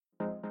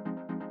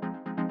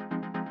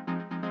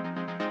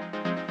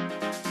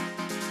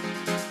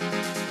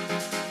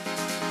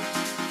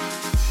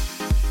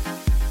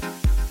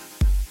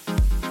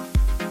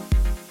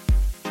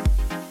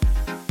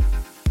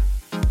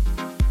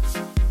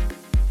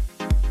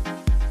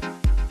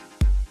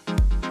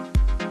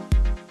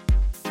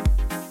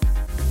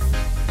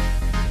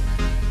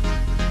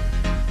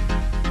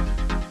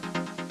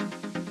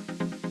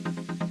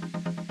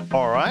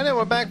right, and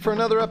we're back for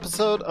another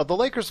episode of the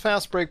Lakers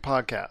Fast Break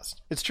podcast.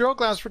 It's Gerald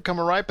Glassford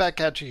coming right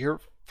back at you here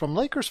from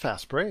Lakers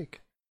Fast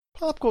Break,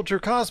 Pop Culture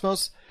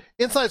Cosmos,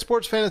 Inside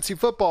Sports Fantasy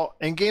Football,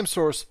 and Game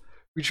Source.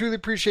 We truly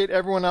appreciate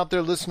everyone out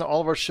there listening to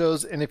all of our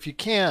shows, and if you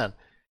can,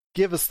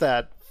 give us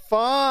that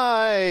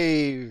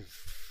 5-star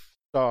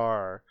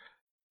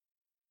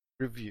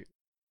review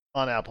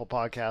on Apple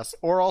Podcasts,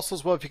 or also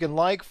as well, if you can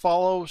like,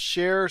 follow,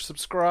 share,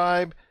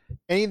 subscribe,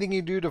 anything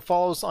you do to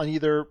follow us on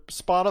either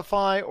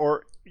Spotify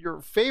or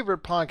your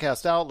favorite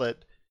podcast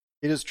outlet,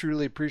 it is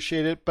truly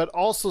appreciated. But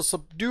also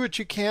do what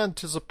you can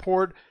to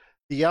support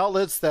the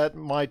outlets that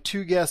my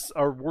two guests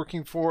are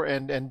working for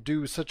and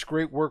do such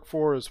great work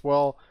for as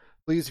well.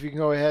 Please, if you can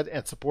go ahead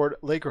and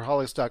support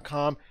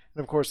Lakerholics.com,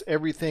 and of course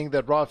everything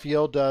that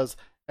Raphael does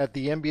at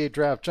the NBA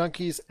Draft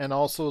Junkies, and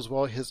also as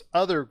well his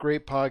other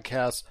great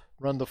podcasts,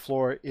 Run the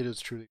Floor. It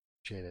is truly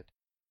appreciated.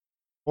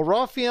 Well,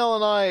 Raphael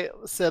and I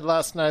said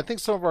last night, I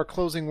think some of our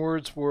closing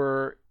words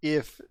were,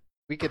 if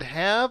we could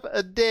have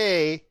a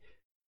day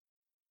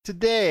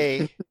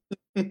today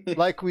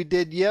like we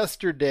did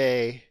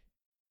yesterday,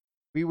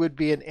 we would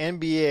be in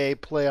NBA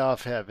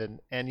playoff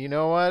heaven. And you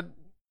know what?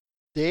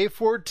 Day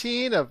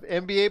 14 of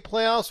NBA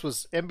playoffs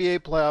was NBA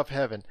playoff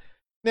heaven.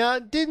 Now,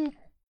 it didn't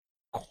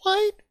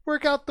quite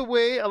work out the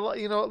way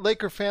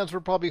Laker fans were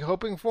probably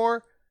hoping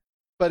for.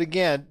 But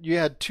again, you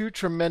had two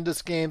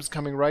tremendous games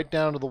coming right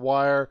down to the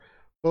wire,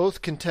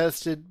 both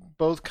contested,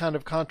 both kind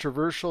of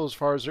controversial as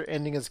far as their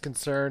ending is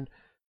concerned,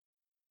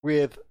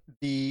 with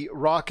the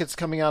Rockets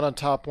coming out on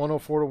top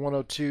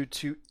 104-102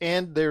 to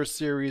end their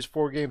series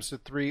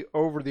 4-3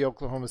 over the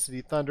Oklahoma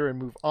City Thunder and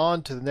move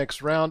on to the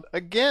next round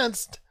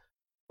against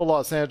the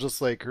Los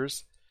Angeles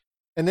Lakers.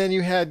 And then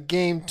you had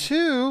game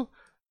 2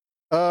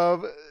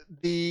 of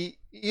the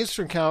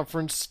Eastern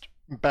Conference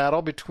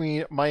battle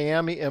between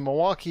Miami and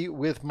Milwaukee,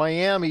 with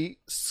Miami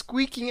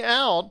squeaking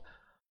out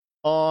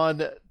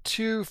on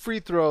 2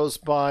 free throws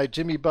by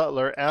Jimmy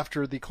Butler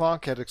after the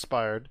clock had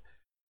expired,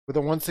 with a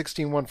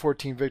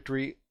 116-114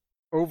 victory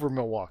over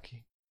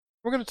Milwaukee.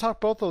 We're going to talk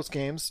both those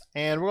games,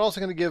 and we're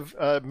also going to give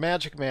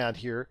Magic Man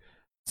here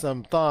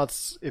some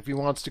thoughts if he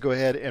wants to go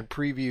ahead and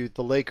preview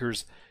the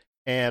Lakers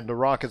and the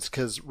Rockets,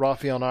 because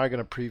Raphael and I are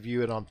going to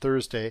preview it on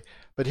Thursday.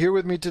 But here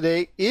with me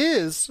today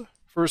is,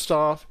 first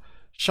off,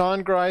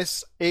 Sean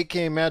Grice,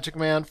 a.k.a. Magic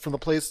Man, from the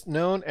place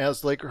known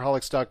as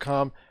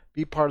Lakerholics.com.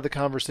 Be part of the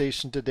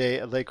conversation today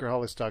at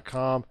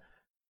Lakerholics.com.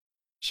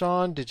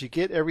 Sean, did you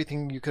get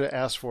everything you could have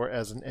asked for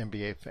as an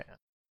NBA fan?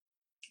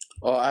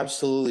 Oh,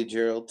 absolutely,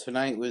 Gerald.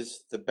 Tonight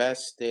was the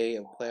best day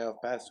of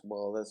playoff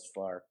basketball thus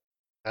far.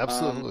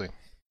 Absolutely.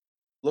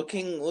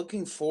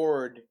 Looking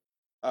forward,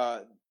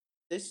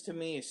 this to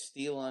me is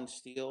steel on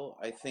steel.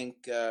 I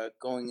think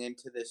going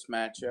into this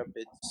matchup,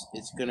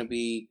 it's going to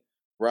be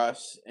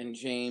Russ and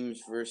James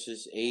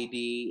versus AD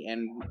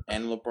and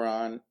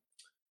LeBron,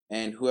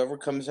 and whoever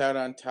comes out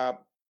on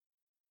top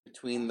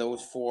between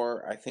those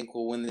four, I think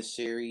will win the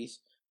series.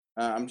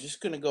 I'm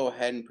just going to go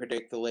ahead and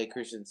predict the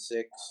Lakers in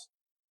 6.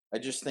 I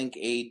just think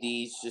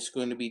AD's just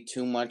going to be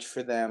too much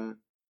for them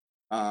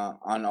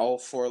on all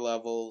 4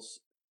 levels,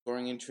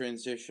 scoring in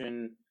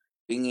transition,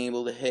 being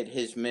able to hit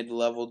his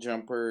mid-level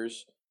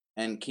jumpers,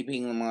 and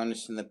keeping them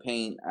honest in the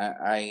paint.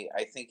 I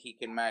think he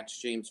can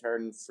match James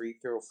Harden free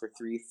throw for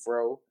free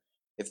throw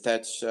if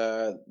that's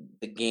the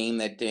game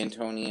that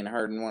D'Antoni and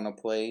Harden want to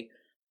play.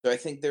 So I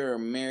think there are a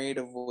myriad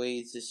of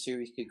ways this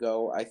series could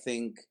go. I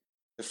think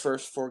the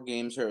first 4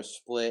 games are a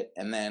split,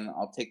 and then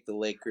I'll take the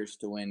Lakers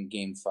to win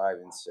game 5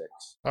 and 6.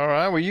 All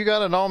right. Well, you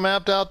got it all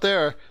mapped out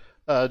there.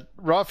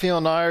 Raphael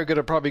and I are going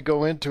to probably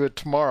go into it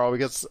tomorrow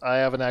because I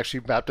haven't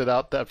actually mapped it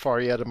out that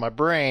far yet in my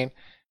brain.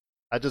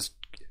 I just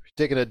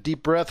taking a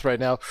deep breath right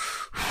now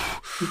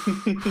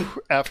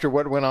after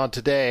what went on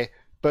today.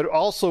 But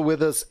also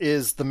with us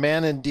is the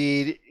man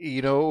indeed.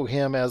 You know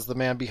him as the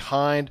man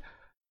behind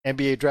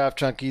NBA Draft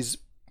Junkies.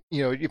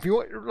 You know, if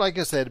you, like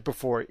I said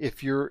before,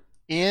 if you're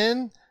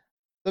in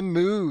the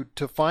mood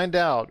to find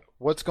out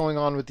what's going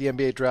on with the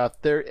NBA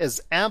draft, there is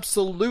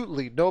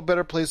absolutely no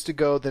better place to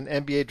go than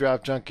NBA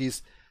Draft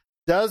Junkies.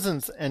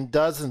 Dozens and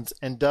dozens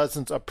and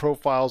dozens of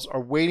profiles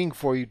are waiting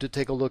for you to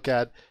take a look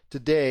at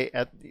today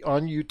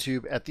on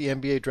YouTube at the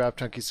NBA Draft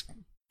Junkies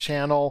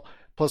channel.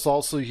 Plus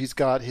also he's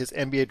got his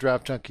NBA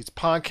Draft Junkies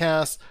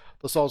podcast.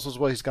 Plus also as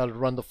well he's got a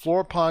Run the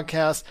Floor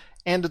podcast.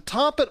 And to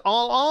top it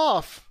all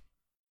off,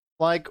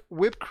 like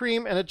whipped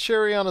cream and a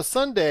cherry on a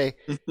sundae,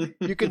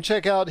 you can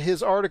check out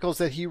his articles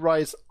that he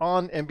writes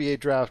on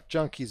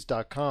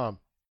NBADraftJunkies.com.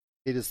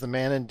 It is the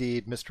man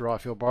indeed, Mr.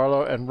 Raphael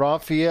Barlow. And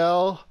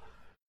Raphael,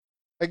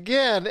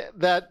 again,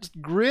 that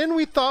grin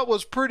we thought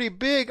was pretty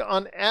big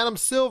on Adam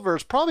Silver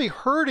is probably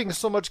hurting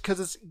so much because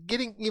it's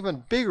getting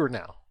even bigger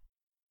now.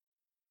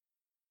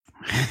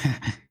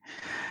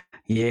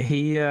 Yeah,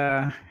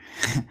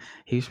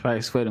 he's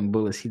probably sweating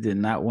bullets. He did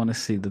not want to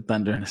see the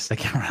Thunder in the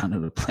second round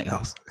of the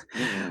playoffs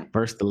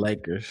versus the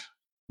Lakers.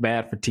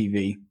 Bad for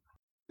TV.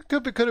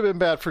 Could have been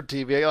bad for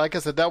TV. Like I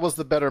said, that was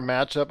the better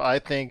matchup, I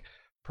think,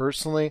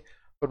 personally.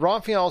 But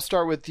Raphael, I'll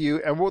start with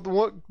you. And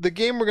the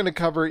game we're going to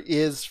cover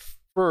is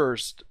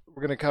first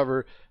we're going to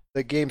cover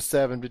the Game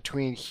 7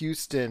 between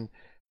Houston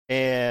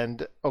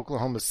and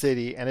Oklahoma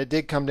City, and it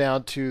did come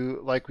down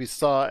to, like we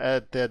saw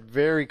at that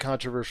very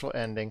controversial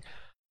ending.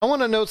 I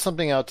want to note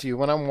something out to you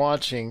when I'm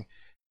watching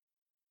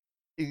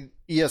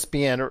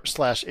ESPN or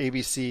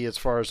 /ABC as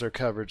far as their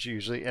coverage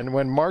usually, and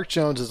when Mark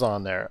Jones is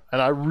on there,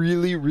 and I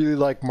really, really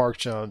like Mark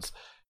Jones,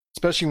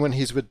 especially when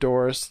he's with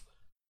Doris.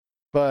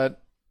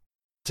 But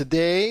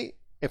today,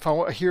 if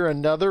I hear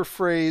another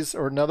phrase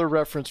or another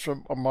reference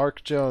from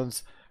Mark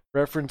Jones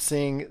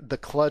referencing the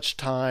clutch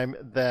time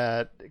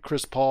that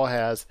Chris Paul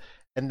has,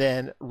 and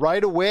then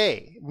right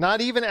away, not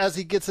even as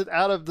he gets it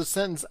out of the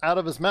sentence out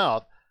of his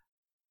mouth,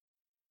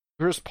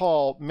 Chris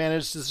Paul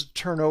manages to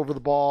turn over the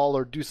ball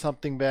or do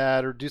something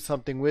bad or do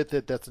something with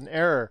it that's an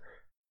error.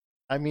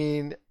 I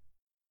mean,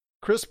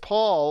 Chris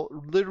Paul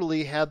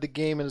literally had the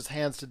game in his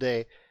hands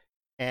today,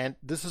 and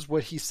this is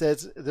what he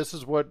says. This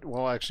is what,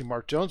 well, actually,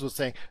 Mark Jones was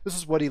saying, this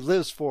is what he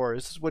lives for.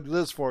 This is what he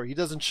lives for. He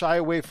doesn't shy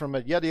away from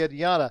it, yada, yada,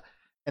 yada.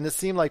 And it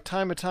seemed like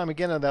time and time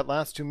again in that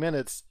last 2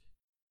 minutes,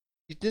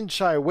 he didn't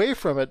shy away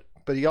from it,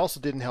 but he also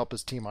didn't help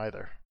his team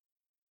either.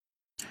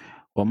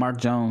 Well, Mark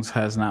Jones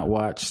has not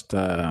watched,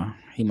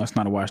 he must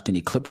not have watched any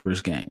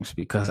Clippers games,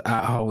 because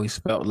I always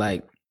felt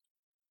like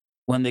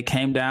when they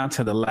came down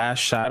to the last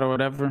shot or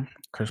whatever,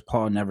 Chris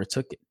Paul never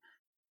took it.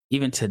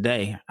 Even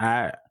today,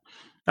 I've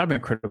been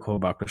critical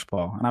about Chris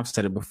Paul, and I've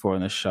said it before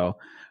in the show.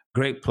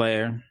 Great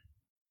player,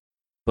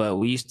 but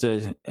we used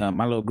to,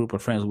 my little group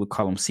of friends would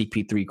call him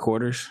CP3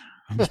 quarters,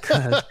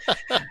 because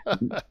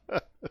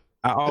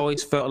I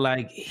always felt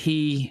like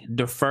he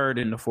deferred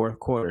in the fourth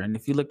quarter. And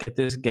if you look at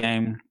this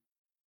game,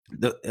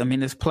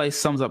 this play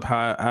sums up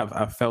how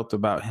I felt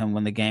about him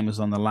when the game was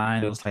on the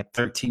line. It was like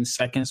 13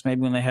 seconds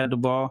maybe when they had the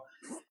ball,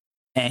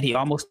 and he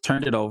almost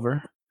turned it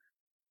over.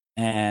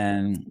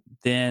 And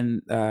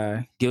then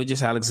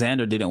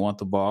Gilgeous-Alexander didn't want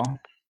the ball,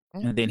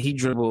 and then he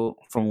dribbled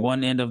from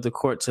one end of the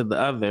court to the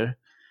other,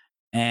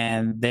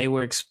 and they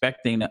were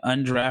expecting the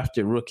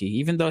undrafted rookie,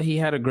 even though he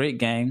had a great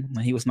game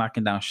and he was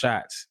knocking down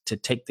shots, to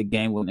take the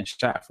game-winning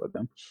shot for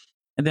them.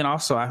 And then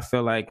also I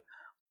feel like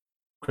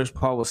Chris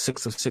Paul was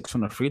 6 of 6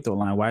 from the free throw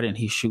line. Why didn't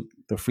he shoot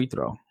the free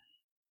throw?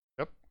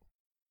 Yep.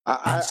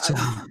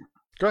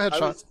 Go ahead,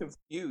 Sean. I was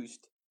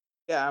confused.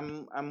 Yeah,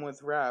 I'm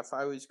with Raph.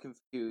 I was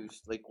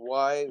confused. Like,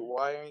 why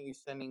aren't you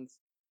sending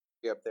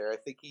up there? I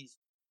think he's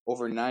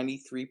over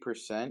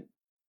 93%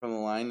 from the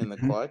line in the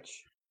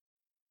clutch.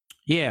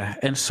 Yeah,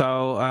 and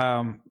so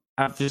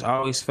I've just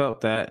always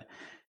felt that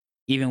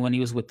even when he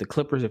was with the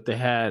Clippers, if they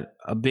had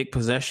a big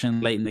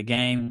possession late in the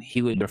game,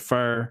 he would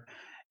defer,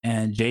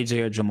 and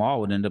JJ or Jamal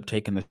would end up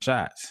taking the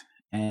shots.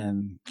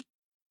 And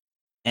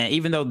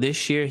even though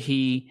this year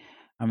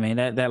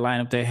that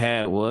lineup they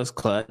had was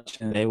clutch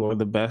and they were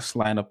the best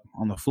lineup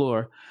on the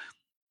floor,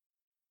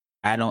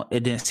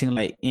 it didn't seem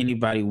like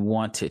anybody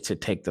wanted to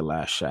take the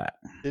last shot.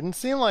 Didn't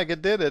seem like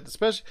it, did it?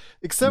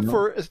 Except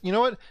for, you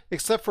know what?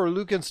 Except for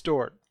Lukas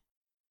Dort.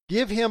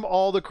 Give him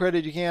all the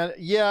credit you can.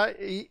 Yeah,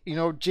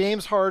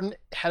 James Harden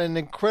had an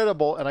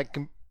incredible, and I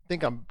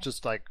think I'm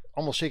just like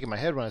almost shaking my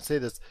head when I say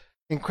this,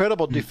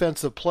 incredible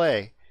defensive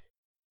play.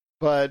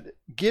 But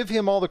give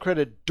him all the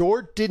credit.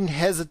 Dort didn't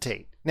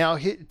hesitate. Now,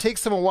 it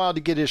takes him a while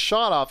to get his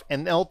shot off,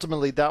 and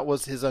ultimately that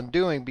was his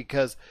undoing,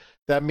 because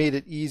that made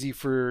it easy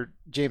for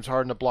James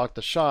Harden to block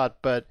the shot.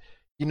 But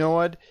you know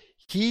what?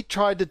 He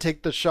tried to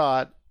take the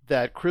shot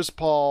that Chris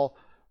Paul,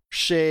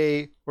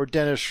 Shea, or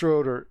Dennis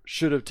Schroeder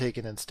should have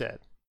taken instead.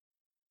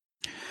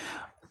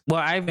 Well,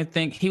 I even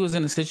think he was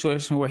in a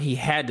situation where he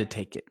had to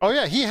take it. Oh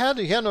yeah, he had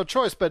no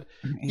choice, but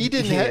he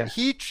didn't.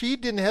 He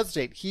didn't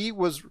hesitate. He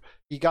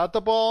got the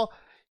ball.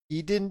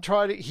 He didn't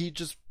try to.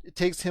 It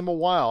takes him a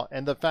while,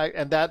 and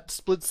that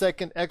split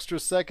second, extra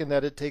second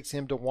that it takes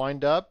him to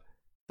wind up,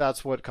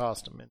 that's what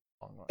cost him in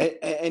the long run.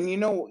 And you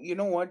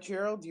know what,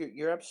 Gerald,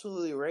 you're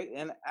absolutely right.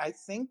 And I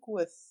think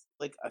with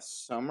like a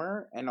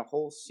summer and a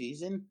whole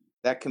season,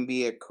 that can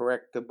be a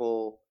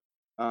correctable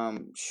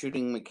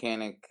shooting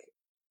mechanic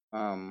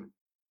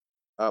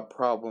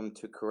problem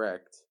to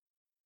correct.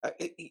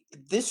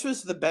 This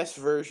was the best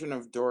version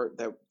of Dort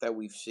that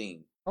we've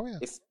seen. Oh yeah.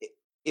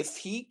 If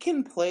he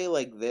can play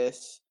like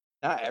this,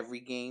 not every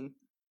game,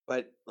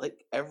 but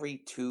like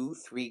every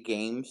 2-3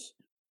 games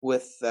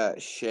with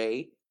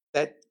Shea,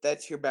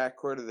 that's your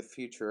backcourt of the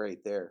future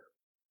right there.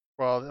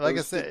 Well, like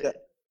I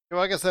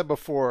said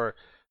before,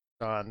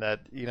 Don,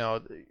 that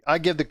I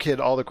give the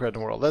kid all the credit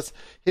in the world.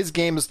 His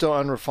game is still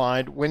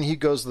unrefined. When he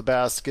goes to the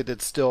basket,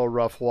 it's still a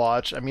rough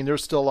watch. I mean,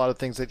 there's still a lot of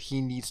things that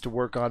he needs to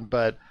work on,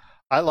 but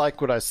I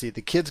like what I see.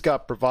 The kid's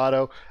got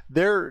bravado.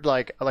 They're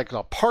like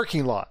a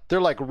parking lot.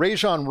 They're like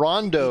Rajon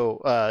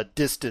Rondo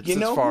distance. You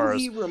know who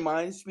he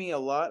reminds me a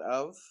lot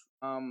of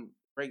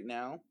right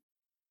now?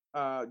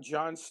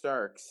 John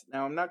Starks.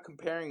 Now, I'm not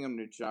comparing him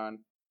to John,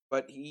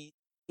 but he's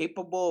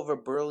capable of a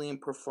brilliant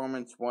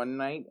performance one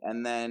night,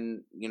 and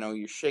then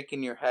you're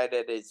shaking your head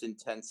at his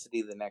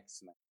intensity the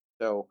next night.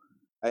 So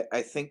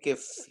I think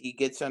if he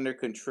gets under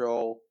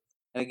control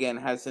and again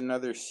has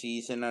another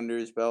season under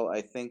his belt,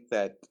 I think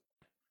that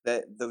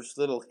that those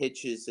little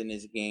hitches in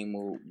his game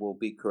will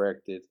be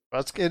corrected.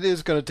 It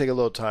is going to take a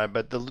little time,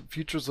 but the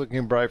future's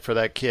looking bright for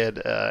that kid,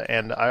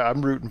 and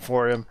I'm rooting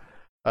for him.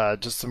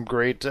 Just some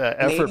great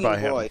effort by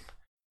him.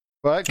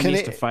 But he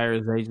needs to fire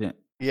his agent.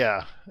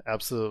 Yeah,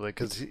 absolutely.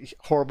 Because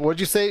horrible. What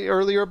did you say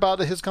earlier about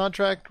his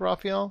contract,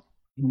 Raphael?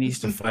 He needs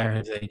to fire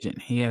his agent.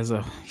 He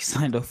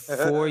signed a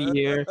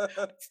 4-year,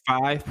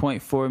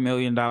 $5.4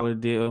 million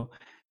deal.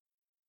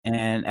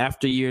 And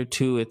after year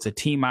 2, it's a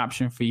team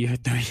option for year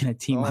 3 and a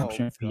team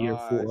option for year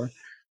 4.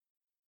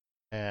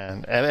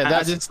 And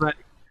that's just like,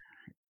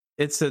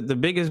 it's the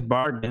biggest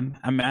bargain.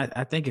 I mean,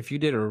 I think if you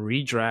did a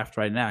redraft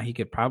right now, he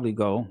could probably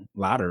go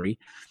lottery.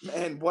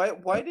 And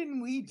why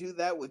didn't we do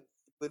that with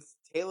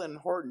Taylor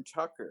Horton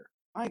Tucker?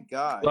 My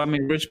God. Well, I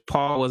mean, Rich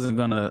Paul wasn't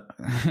going to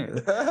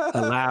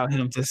allow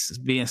him to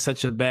be in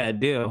such a bad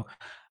deal.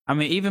 I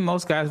mean, even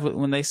most guys,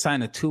 when they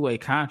sign a 2-way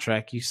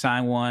contract, you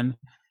sign one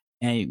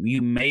and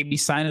you maybe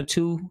sign a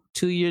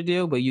two-year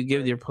deal, but you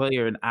give your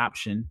player an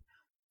option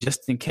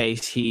just in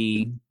case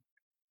he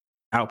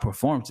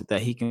outperforms it,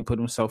 that he can put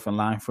himself in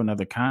line for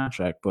another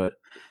contract. But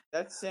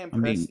that's Sam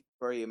Presti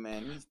for you,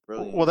 man. He's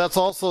brilliant. Well, that's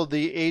also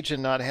the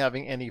agent not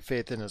having any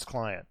faith in his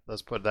client.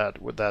 Let's put that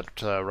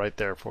right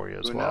there for you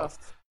as well.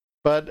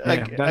 But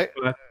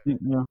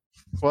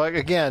well,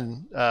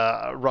 again,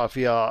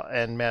 Raphael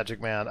and Magic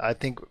Man, I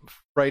think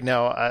right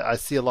now I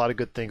see a lot of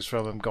good things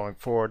from him going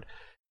forward,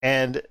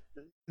 and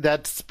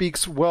that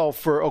speaks well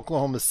for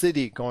Oklahoma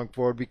City going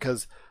forward,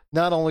 because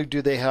not only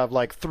do they have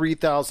like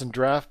 3,000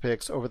 draft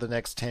picks over the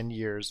next 10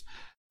 years,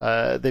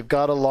 they've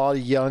got a lot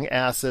of young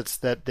assets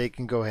that they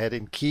can go ahead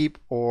and keep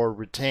or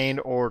retain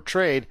or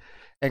trade,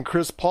 and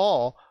Chris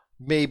Paul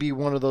may be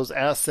one of those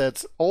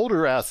assets,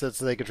 older assets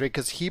that they could trade,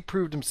 because he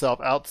proved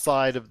himself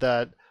outside of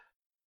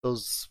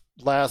those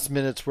last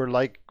minutes where,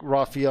 like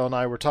Raphael and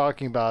I were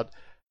talking about,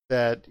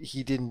 that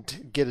he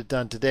didn't get it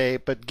done today.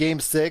 But Game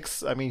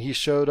 6, I mean, he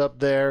showed up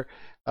there.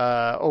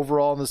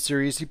 Overall in the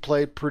series, he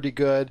played pretty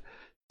good.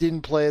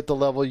 Didn't play at the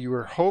level you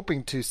were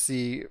hoping to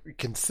see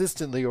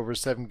consistently over a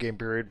 7-game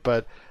period.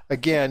 But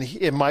again,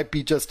 it might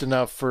be just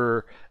enough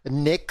for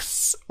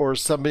Knicks or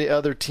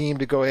other team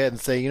to go ahead and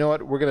say, you know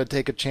what, we're going to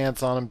take a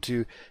chance on him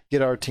to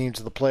get our team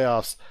to the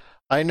playoffs.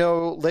 I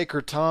know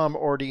Laker Tom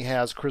already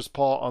has Chris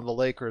Paul on the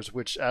Lakers,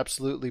 which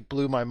absolutely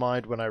blew my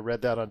mind when I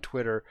read that on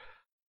Twitter.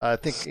 I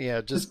think,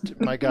 just,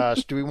 my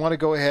gosh, do we want to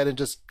go ahead and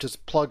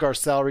just plug our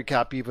salary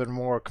cap even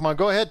more? Come on,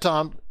 go ahead,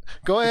 Tom.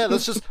 Go ahead.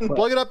 Let's just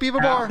plug it up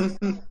even more.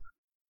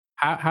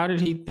 How did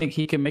he think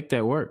he can make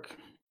that work?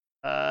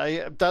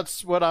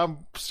 That's what I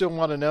still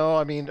want to know.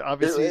 I mean,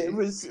 obviously, it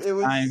was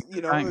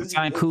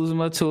sign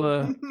Kuzma to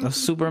a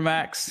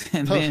supermax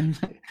and then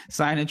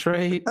sign and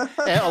trade,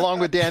 along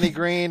with Danny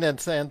Green and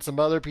some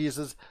other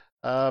pieces.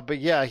 But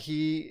yeah,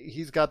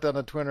 he's got that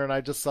on Twitter, and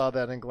I just saw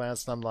that and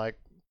glanced, and I'm like,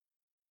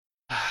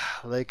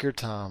 Laker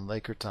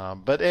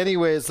Tom. But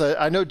anyways,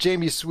 I know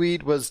Jamie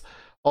Sweet was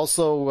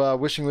also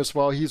wishing us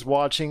well. He's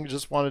watching.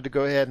 Just wanted to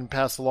go ahead and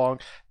pass along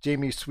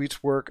Jamie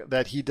Sweet's work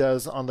that he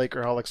does on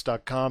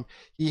Lakerholics.com.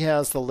 He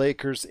has the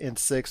Lakers in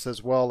 6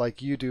 as well,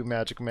 like you do,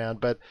 Magic Man.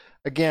 But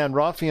again,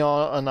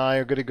 Raphael and I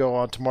are going to go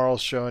on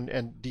tomorrow's show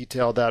and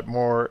detail that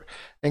more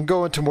and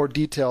go into more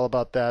detail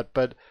about that.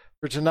 But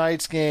for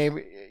tonight's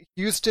game,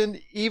 Houston,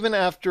 even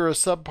after a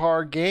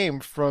subpar game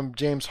from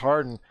James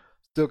Harden,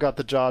 still got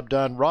the job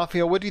done.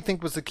 Raphael, what do you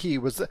think was the key?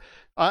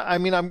 I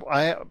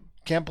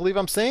can't believe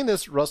I'm saying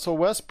this. Russell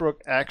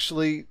Westbrook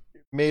actually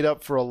made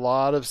up for a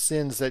lot of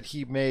sins that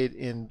he made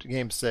in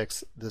Game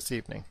 6 this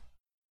evening.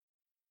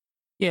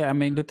 Yeah, I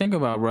mean, the thing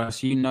about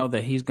Russ, you know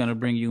that he's going to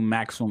bring you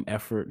maximum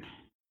effort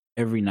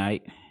every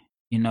night.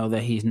 You know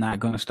that he's not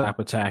going to stop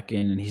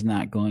attacking, and he's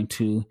not going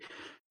to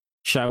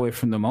shy away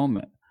from the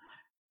moment.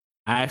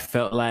 I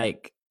felt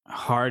like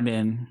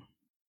Harden,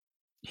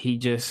 he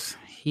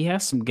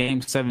has some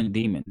Game 7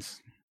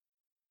 demons.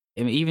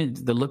 I mean, even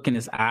the look in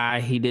his eye,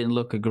 he didn't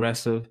look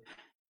aggressive.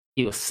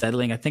 He was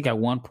settling. I think at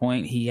one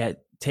point he had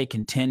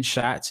taken 10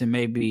 shots and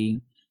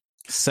maybe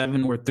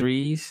 7 were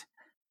threes.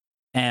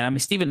 And I mean,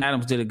 Steven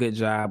Adams did a good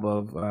job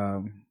of,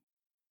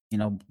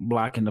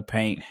 blocking the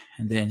paint.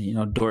 And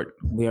then, Dort,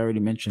 we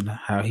already mentioned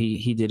how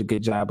he did a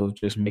good job of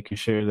just making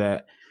sure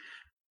that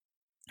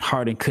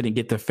Harden couldn't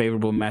get the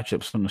favorable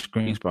matchups on the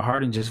screens. But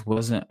Harden just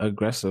wasn't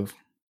aggressive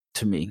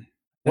to me,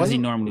 as he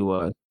normally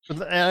was.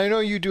 And I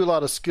know you do a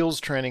lot of skills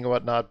training and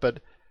whatnot,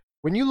 but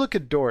when you look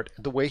at Dort,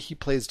 the way he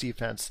plays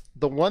defense,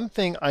 the one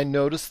thing I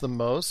notice the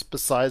most,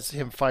 besides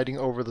him fighting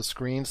over the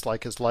screens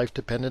like his life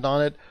depended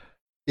on it,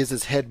 is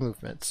his head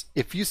movements.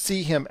 If you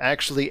see him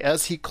actually,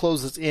 as he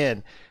closes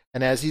in,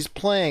 and as he's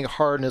playing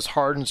Harden, as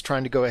Harden's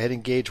trying to go ahead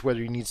and gauge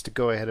whether he needs to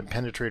go ahead and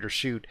penetrate or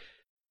shoot,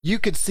 you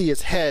could see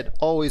his head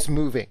always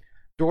moving.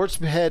 Dort's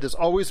head is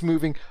always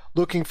moving,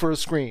 looking for a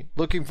screen,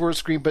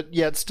 but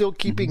yet still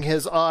keeping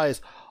his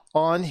eyes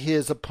on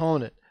his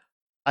opponent.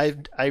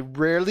 I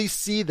rarely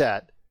see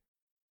that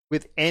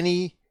with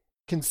any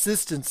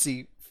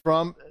consistency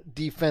from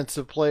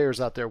defensive players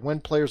out there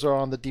when players are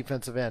on the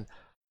defensive end.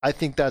 I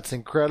think that's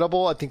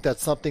incredible. I think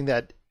that's something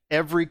that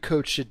every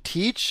coach should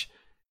teach,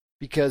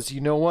 because you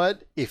know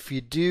what? If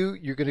you do,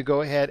 you're going to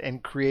go ahead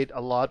and create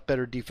a lot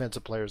better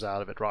defensive players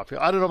out of it,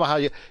 Rafael. I don't know about how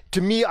you. To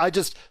me, I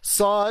just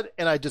saw it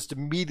and I just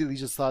immediately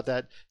just thought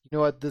that, you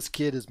know what, this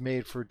kid is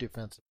made for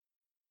defensive.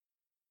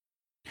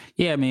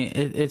 Yeah, I mean,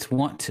 it's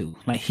want to.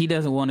 Like, he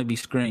doesn't want to be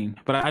screened.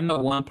 But I know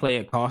one play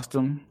it cost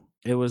him.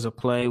 It was a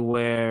play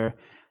where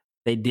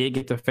they did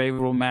get the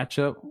favorable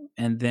matchup,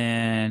 and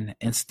then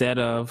instead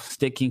of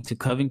sticking to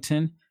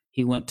Covington,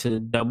 he went to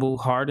double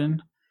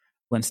Harden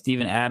when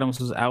Steven Adams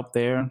was out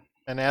there.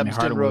 And Adams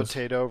didn't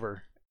rotate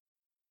over.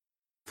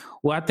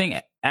 Well, I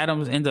think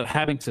Adams ended up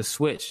having to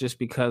switch just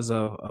because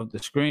of the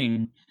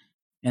screen.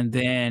 And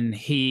then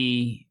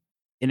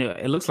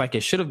it looks like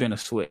it should have been a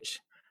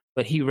switch,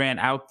 but he ran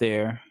out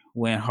there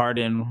when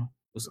Harden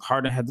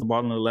had the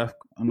ball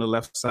on the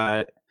left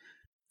side,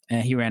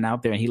 and he ran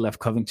out there and he left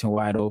Covington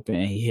wide open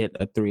and he hit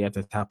a three at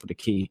the top of the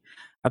key.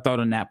 I thought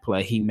on that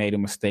play he made a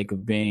mistake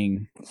of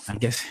being, I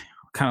guess,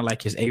 kind of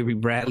like his Avery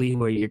Bradley,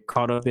 where you're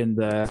caught up in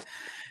the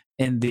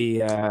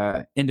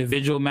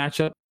individual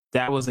matchup.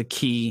 That was a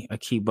key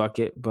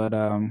bucket. But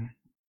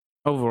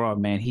overall,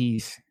 man,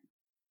 he's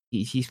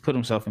put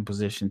himself in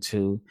position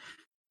to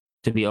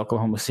be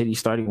Oklahoma City's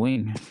starting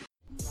wing.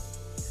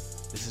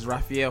 This is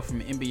Raphael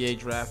from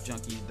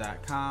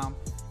NBADraftJunkies.com,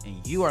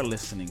 and you are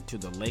listening to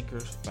the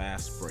Lakers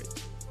Fast Break.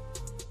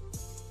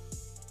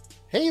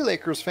 Hey,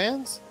 Lakers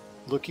fans!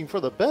 Looking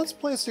for the best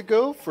place to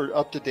go for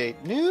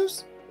up-to-date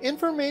news,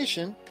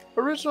 information,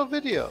 original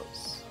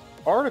videos,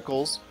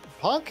 articles,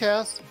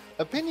 podcasts,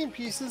 opinion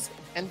pieces,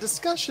 and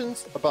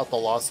discussions about the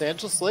Los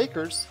Angeles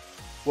Lakers?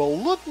 Well,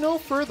 look no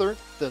further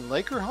than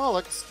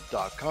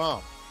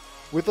Lakerholics.com.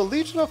 With a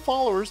legion of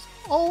followers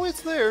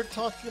always there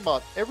talking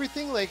about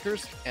everything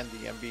Lakers and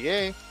the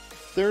NBA,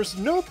 there's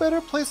no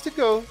better place to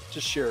go to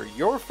share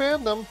your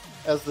fandom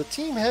as the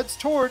team heads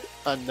toward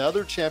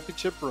another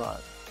championship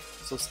run.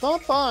 So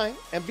stop by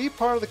and be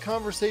part of the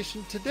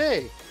conversation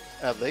today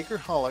at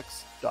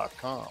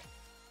Lakerholics.com.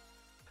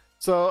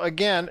 So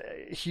again,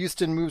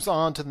 Houston moves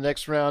on to the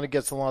next round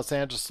against the Los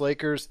Angeles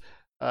Lakers.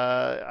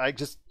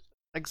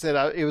 Like I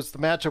said, it was the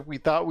matchup we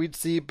thought we'd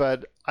see,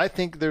 but I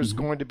think there's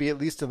going to be, at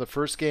least in the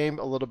first game,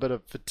 a little bit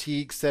of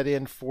fatigue set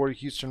in for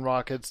Houston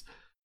Rockets.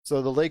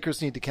 So the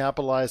Lakers need to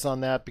capitalize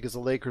on that because the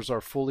Lakers are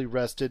fully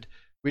rested,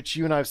 which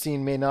you and I have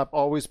seen may not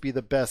always be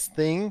the best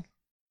thing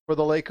for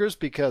the Lakers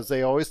because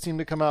they always seem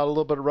to come out a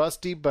little bit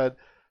rusty, but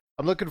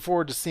I'm looking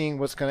forward to seeing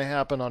what's going to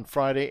happen on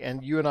Friday,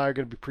 and you and I are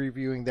going to be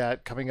previewing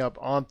that coming up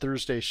on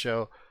Thursday's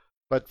show.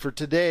 But for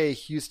today,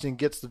 Houston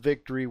gets the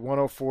victory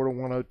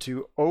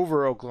 104-102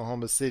 over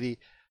Oklahoma City.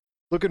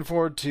 Looking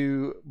forward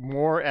to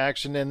more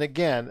action. And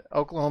again,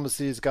 Oklahoma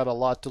City's got a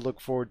lot to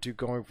look forward to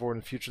going forward in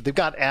the future. They've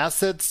got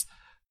assets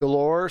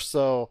galore,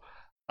 so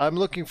I'm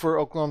looking for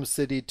Oklahoma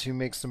City to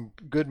make some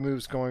good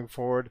moves going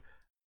forward.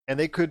 And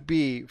they could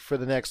be, for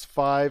the next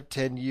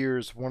 5-10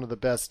 years, one of the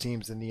best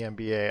teams in the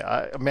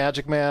NBA.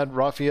 Magic Man,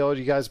 Raphael, do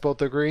you guys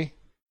both agree?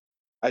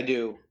 I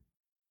do.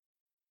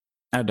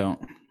 I don't.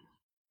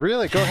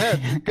 Really? Go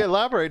ahead.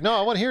 Elaborate. No,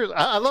 I want to hear it.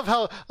 I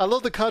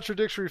love the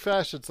contradictory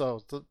fashion,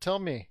 so tell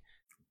me.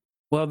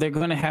 Well, they're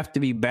going to have to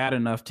be bad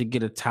enough to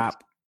get a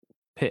top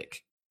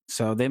pick.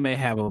 So they may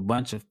have a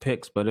bunch of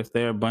picks, but if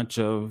they're a bunch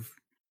of,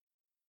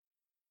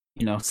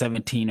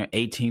 17 or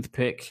 18th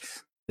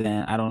picks,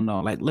 then I don't know.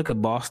 Like, look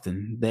at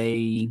Boston.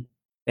 They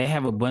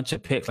have a bunch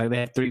of picks. Like, they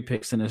have 3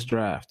 picks in this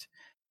draft,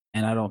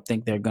 and I don't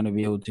think they're going to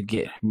be able to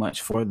get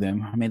much for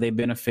them. I mean, they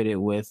benefited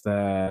with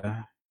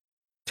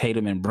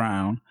Tatum and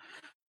Brown.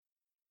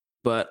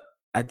 But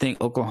I think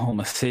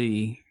Oklahoma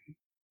City,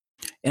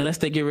 unless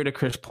they get rid of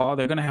Chris Paul,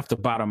 they're going to have to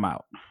bottom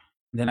out.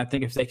 Then I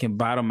think if they can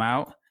bottom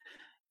out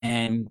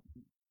and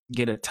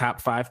get a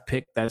top 5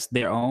 pick that's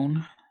their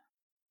own,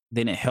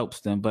 then it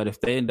helps them. But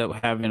if they end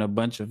up having a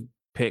bunch of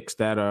picks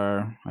that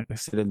are, like I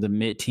said, in the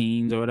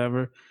mid-teens or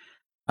whatever,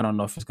 I don't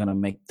know if it's going to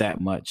make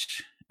that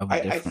much of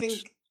a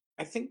difference.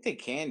 I think they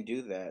can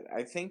do that.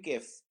 I think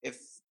if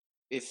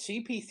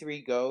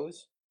CP3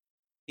 goes,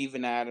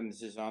 Steven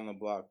Adams is on the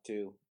block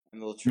too.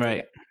 And they'll try.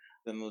 Right.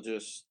 Then they'll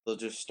just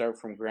start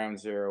from ground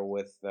zero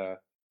with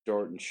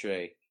Jordan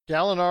Shea.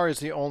 Gallinari is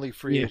the only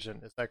free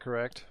agent. Is that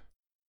correct?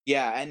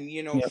 Yeah, and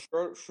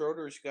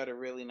Schroeder's got a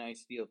really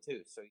nice deal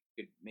too, so you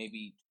could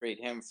maybe trade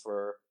him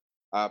for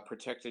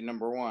protected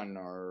number 1,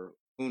 or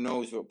who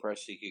knows what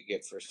price you could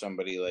get for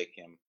somebody like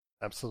him.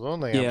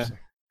 Absolutely. Yeah.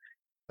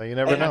 So you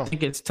never know. I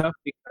think it's tough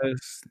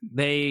because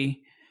they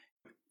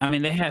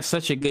had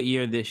such a good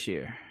year this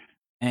year,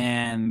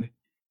 and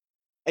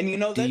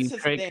that's the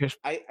thing.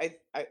 I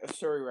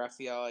sorry,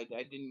 Raphael, I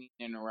didn't mean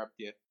to interrupt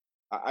you.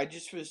 I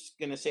just was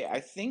gonna say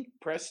I think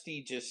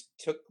Presti just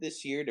took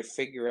this year to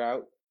figure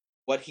out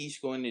what he's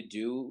going to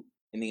do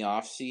in the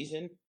off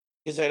season,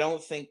 because I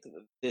don't think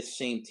this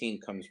same team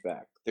comes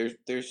back.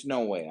 There's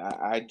no way.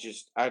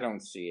 I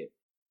don't see it.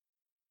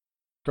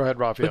 Go ahead,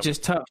 Raphael. Which is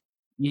tough.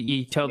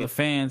 You tell the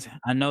fans,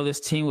 I know this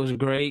team was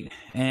great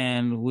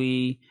and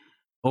we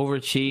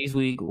overachieved.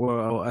 We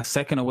were a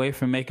second away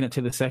from making it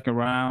to the second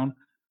round.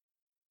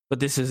 But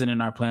this isn't in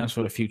our plans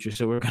for the future,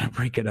 so we're going to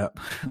break it up.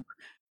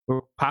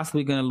 we're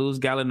possibly going to lose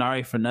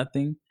Gallinari for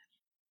nothing.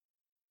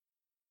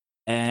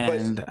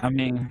 And But I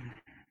mean,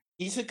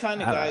 he's the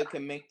kind of guy who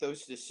can make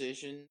those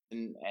decisions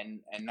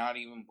and not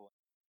even blink.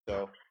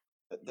 So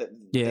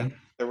yeah.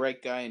 the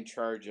right guy in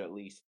charge, at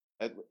least.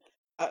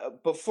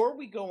 Before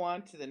we go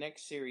on to the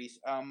next series,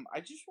 I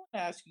just want to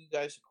ask you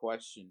guys a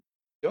question.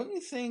 Don't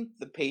you think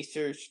the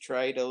Pacers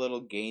tried a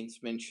little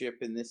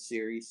gamesmanship in this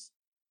series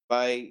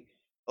by,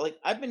 like,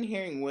 I've been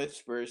hearing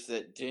whispers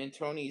that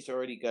D'Antoni's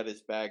already got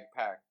his bag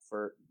packed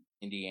for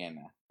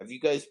Indiana. Have you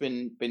guys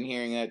been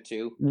hearing that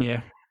too?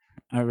 Yeah,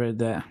 I read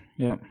that.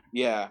 Yeah.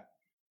 Yeah.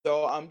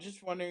 So I'm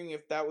just wondering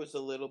if that was a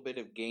little bit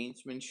of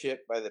gamesmanship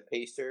by the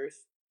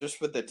Pacers,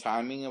 just with the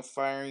timing of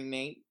firing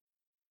Nate.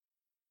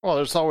 Well,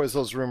 there's always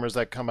those rumors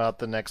that come out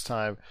the next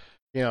time.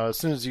 You know, as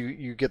soon as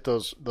you get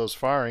those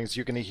firings,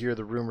 you're going to hear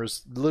the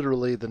rumors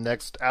literally the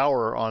next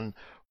hour on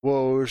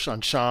Woj,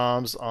 on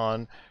Shams,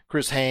 on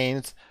Chris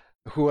Haynes,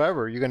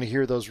 whoever. You're going to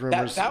hear those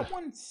rumors. That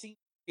one seems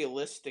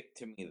realistic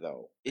to me,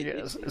 though.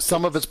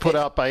 Some of it's put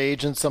out by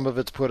agents, some of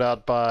it's put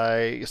out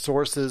by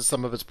sources,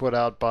 some of it's put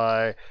out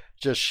by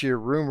just sheer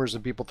rumors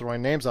and people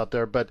throwing names out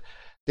there. But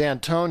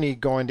D'Antoni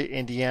going to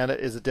Indiana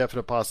is a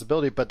definite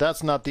possibility, but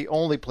that's not the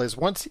only place.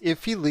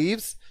 If he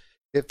leaves,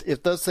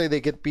 if let's say they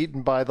get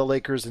beaten by the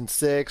Lakers in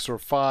 6 or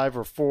 5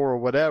 or 4 or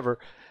whatever,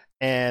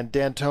 and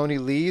D'Antoni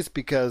leaves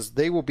because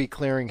they will be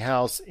clearing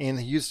house in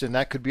Houston,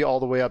 that could be all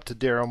the way up to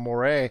Daryl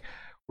Morey.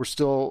 We're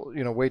still,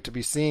 wait to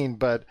be seen.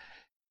 But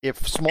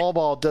if small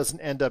ball doesn't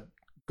end up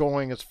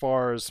going as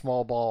far as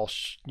small ball,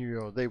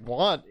 they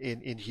want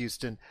in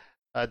Houston,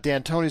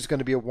 D'Antoni's going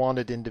to be a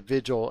wanted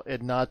individual,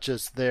 and not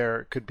just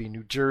there. It could be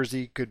New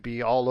Jersey, could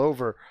be all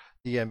over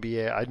the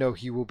NBA. I know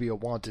he will be a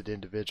wanted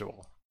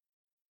individual.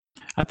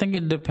 I think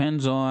it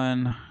depends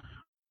on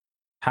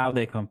how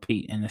they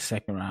compete in the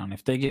second round.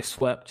 If they get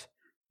swept,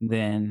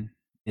 then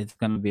it's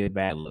going to be a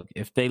bad look.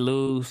 If they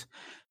lose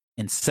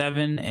in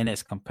 7 and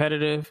it's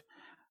competitive,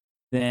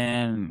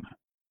 then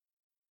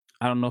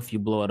I don't know if you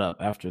blow it up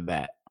after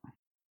that.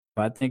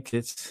 But I think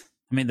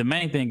the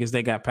main thing is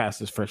they got past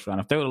this first round.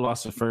 If they would have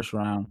lost the first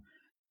round,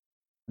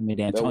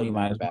 D'Antoni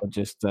might as well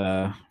just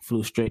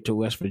flew straight to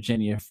West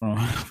Virginia from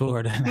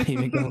Florida and not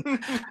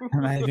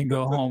even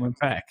go home and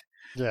pack.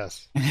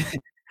 Yes.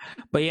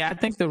 But yeah, I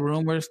think the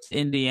rumors to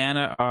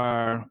Indiana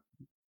are,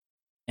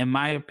 in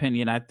my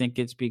opinion, I think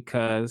it's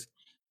because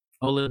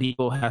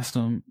Oladipo has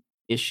some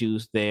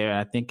issues there.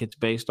 I think it's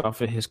based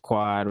off of his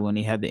quad. When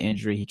he had the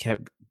injury, he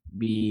kept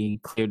being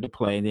cleared to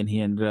play. Then he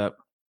ended up,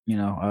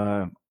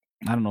 I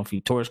don't know if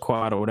he tore his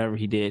quad or whatever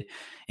he did.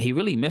 He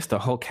really missed a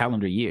whole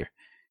calendar year.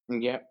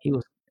 Yeah.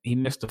 He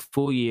missed a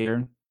full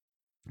year.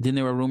 Then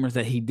there were rumors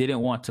that he didn't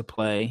want to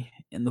play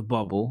in the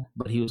bubble,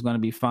 but he was going to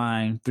be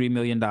fined $3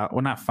 million. Well,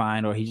 not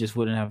fined, or he just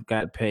wouldn't have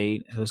got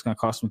paid. So it's going to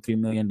cost him $3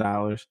 million.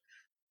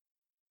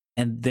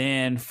 And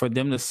then for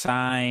them to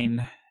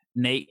sign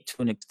Nate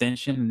to an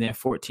extension and then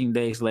 14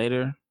 days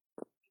later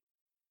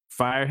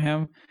fire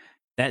him,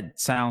 that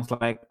sounds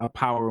like a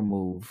power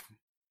move.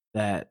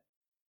 And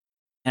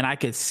I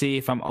could see,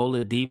 if I'm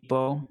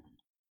Oladipo,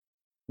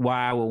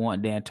 why I would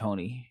want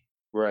D'Antoni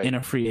in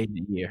a free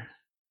agent year.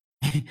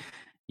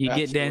 You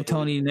Absolutely. Get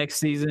D'Antoni next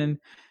season,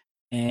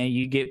 and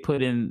you get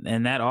put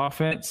in that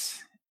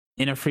offense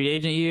in a free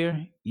agent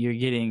year, you're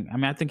getting,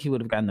 I think he would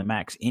have gotten the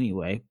max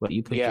anyway, but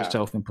you put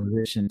yourself in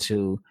position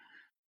to,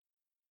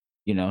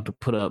 to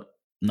put up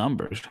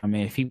numbers.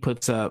 If he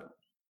puts up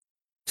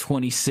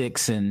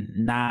 26 and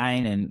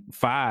 9 and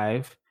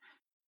 5,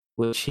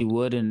 which he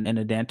would in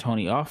a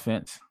D'Antoni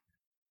offense,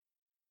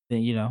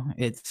 then,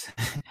 it's,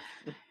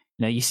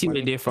 you see what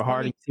he did for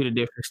Harden, you see what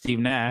he did for Steve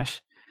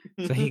Nash.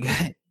 So he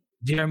got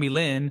Jeremy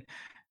Lin.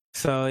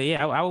 So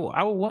yeah, I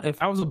would want,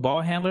 if I was a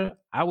ball handler,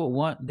 I would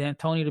want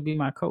D'Antoni to be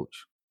my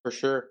coach. For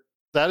sure.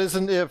 That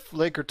isn't if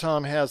Laker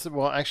Tom has,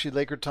 actually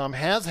Laker Tom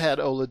has had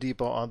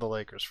Oladipo on the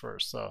Lakers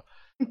first. So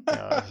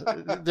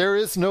there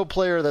is no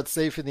player that's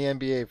safe in the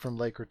NBA from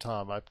Laker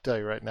Tom, I tell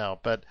you right now.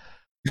 But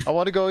I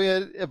want to go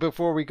ahead,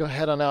 before we go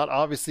head on out,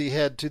 obviously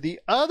head to the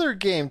other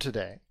game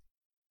today.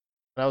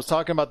 And I was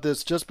talking about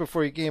this just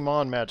before you came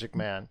on, Magic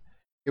Man.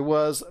 It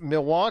was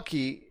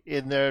Milwaukee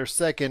in their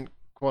second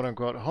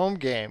quote-unquote home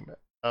game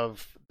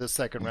of the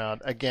second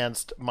round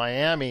against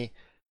Miami.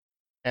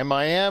 And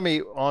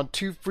Miami, on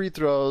 2 free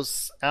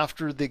throws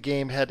after the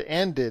game had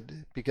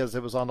ended, because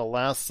it was on the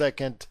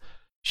last-second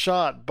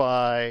shot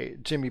by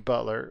Jimmy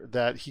Butler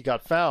that he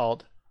got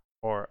fouled,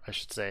 or I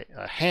should say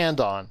a hand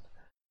on,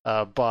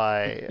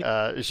 by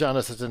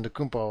Giannis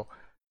Antetokounmpo.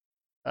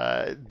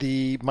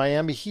 The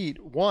Miami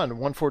Heat won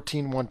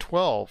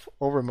 114-112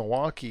 over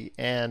Milwaukee.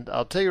 And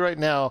I'll tell you right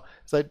now,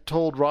 as I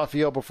told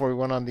Raphael before we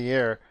went on the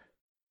air,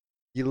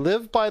 you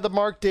live by the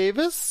Mark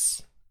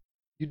Davis,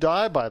 you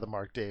die by the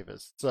Mark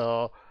Davis.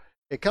 So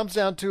it comes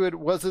down to it.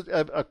 Was it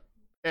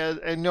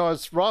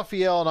as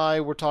Raphael and I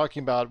were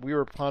talking about, we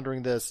were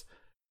pondering this.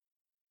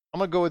 I'm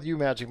going to go with you,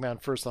 Magic Man,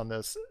 first on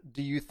this.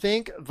 Do you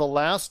think the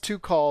last 2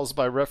 calls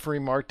by referee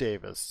Mark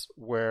Davis,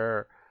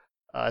 where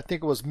I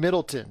think it was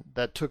Middleton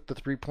that took the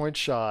 3-point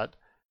shot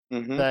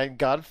that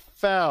got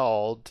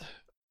fouled,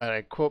 and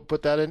I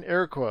put that in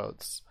air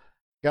quotes,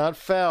 got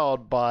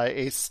fouled by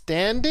a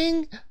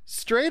standing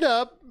straight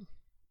up,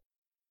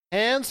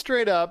 hand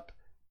straight up,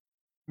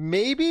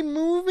 maybe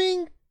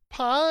moving.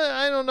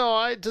 I don't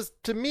know.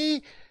 To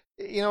me,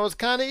 it's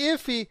kind of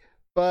iffy.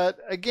 But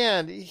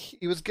again,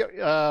 he was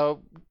Goran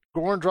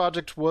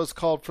Dragic was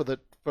called for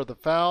the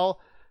foul.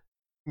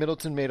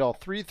 Middleton made all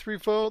three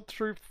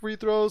free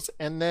throws,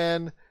 and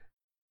then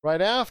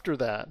right after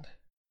that,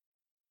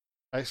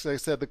 like I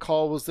said, the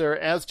call was there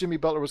as Jimmy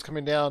Butler was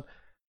coming down.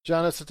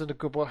 Giannis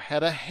Antetokounmpo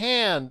had a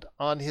hand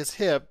on his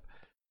hip.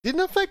 Didn't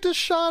affect his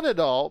shot at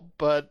all,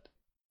 but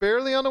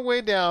barely on the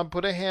way down,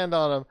 put a hand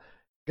on him.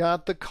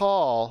 Got the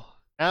call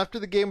after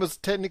the game was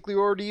technically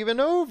already even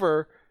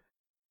over,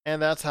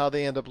 and that's how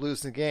they end up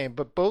losing the game.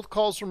 But both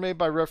calls were made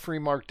by referee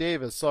Mark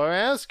Davis. So I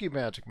ask you,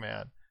 Magic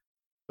Man,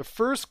 the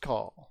first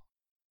call,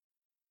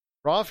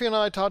 Rafi and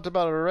I talked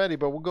about it already,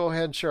 but we'll go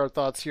ahead and share our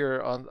thoughts here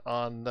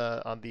on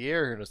the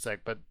air here in a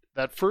sec. But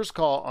that first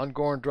call on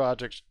Goran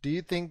Dragic, do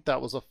you think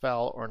that was a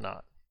foul or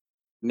not?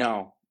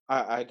 No,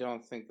 I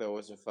don't think that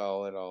was a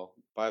foul at all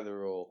by the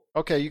rule.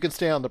 Okay, you can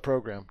stay on the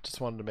program.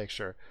 Just wanted to make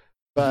sure.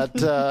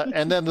 But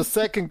and then the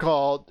second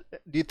call,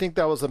 do you think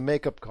that was a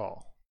makeup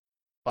call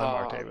by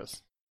Mark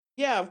Davis?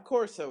 Yeah, of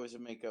course that was a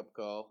makeup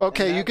call.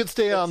 Okay, you can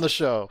stay on the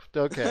show.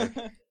 Okay.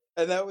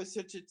 And that was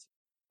such a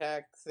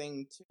tack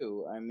thing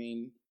too. I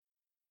mean,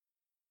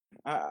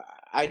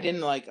 I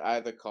didn't like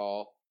either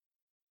call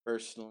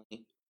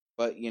personally,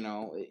 but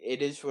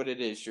it is what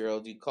it is,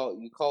 Gerald. You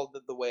called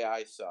it the way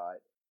I saw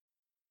it.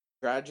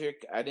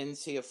 Dragic, I didn't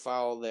see a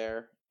foul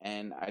there,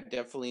 and I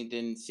definitely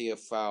didn't see a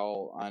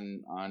foul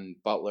on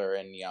Butler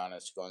and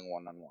Giannis going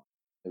 1-on-1.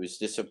 It was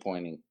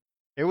disappointing.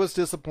 It was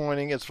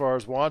disappointing as far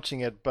as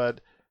watching it,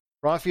 but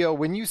Rafael,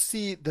 when you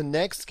see the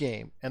next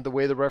game and the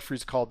way the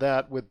referees called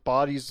that, with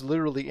bodies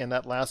literally in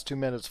that last 2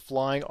 minutes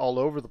flying all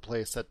over the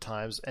place at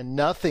times and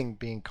nothing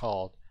being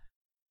called,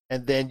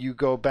 and then you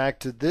go back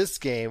to this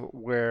game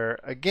where,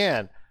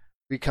 again,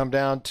 we come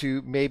down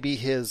to maybe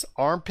his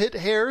armpit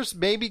hairs,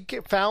 maybe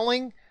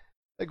fouling,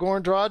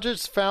 Goran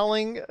Dragic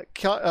fouling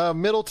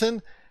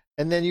Middleton,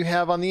 and then you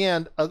have on the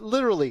end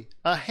literally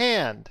a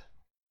hand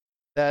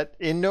that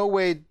in no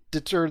way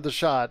deterred the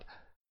shot.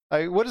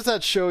 What does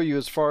that show you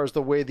as far as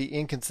the way the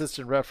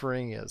inconsistent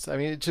refereeing is? I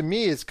mean, to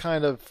me, it's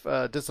kind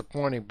of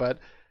disappointing. But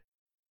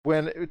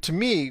when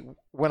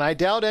I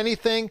doubt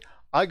anything,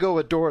 I go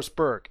with Doris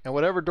Burke, and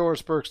whatever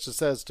Doris Burke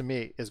says to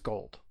me is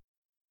gold.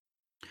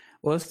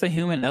 Well, it's the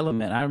human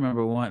element. I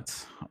remember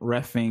once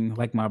reffing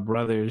like my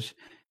brother's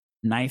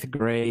 9th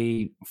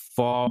grade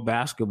fall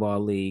basketball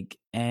league,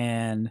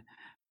 and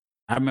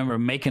I remember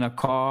making a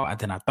call, and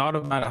then I thought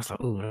about it. I was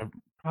like, "Ooh,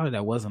 probably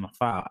that wasn't a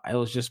foul. It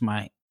was just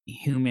my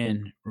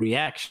human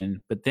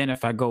reaction." But then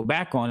if I go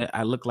back on it,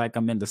 I look like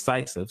I'm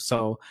indecisive.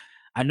 So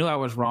I knew I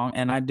was wrong,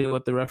 and I did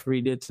what the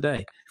referee did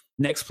today.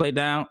 Next play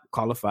down,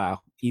 call a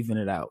foul, even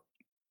it out.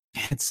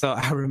 And so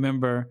I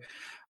remember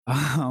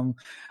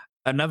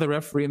another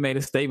referee made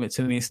a statement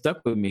to me and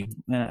stuck with me.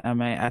 I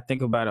mean, I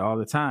think about it all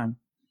the time.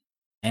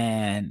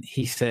 And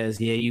he says,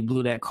 "Yeah, you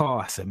blew that call."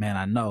 I said, "Man,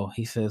 I know."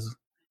 He says,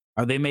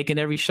 "Are they making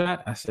every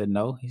shot?" I said,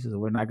 "No." He says,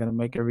 "We're not going to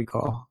make every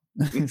call."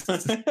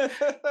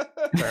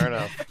 Fair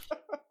enough.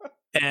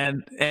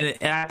 And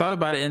I thought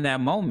about it in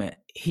that moment.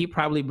 He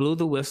probably blew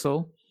the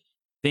whistle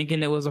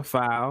thinking it was a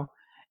foul,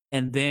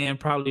 and then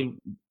probably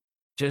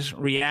just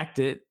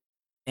reacted.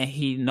 And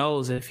he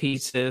knows if he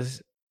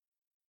says,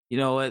 "You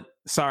know what,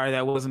 sorry,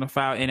 that wasn't a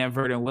foul,"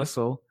 inadvertent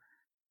whistle,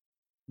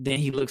 then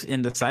he looks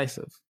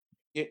indecisive.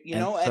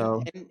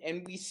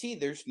 And we see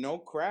there's no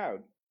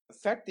crowd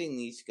affecting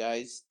these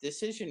guys'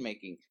 decision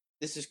making.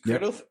 This is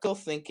critical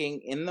thinking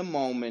in the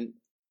moment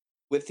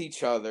with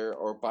each other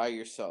or by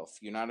yourself.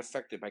 You're not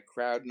affected by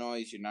crowd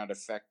noise. You're not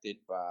affected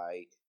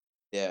by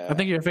I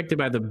think you're affected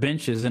by the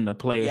benches and the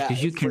players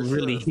because you can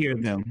really hear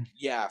them.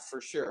 Yeah, for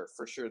sure.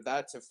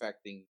 That's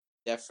affecting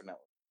definitely.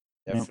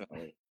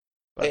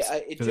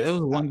 It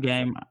was one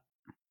game.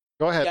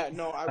 Go ahead. Yeah,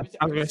 no, I was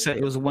going to say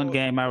it was one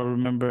game I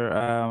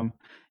remember.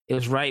 It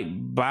was right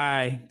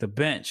by the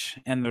bench,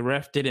 and the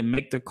ref didn't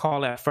make the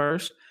call at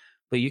first,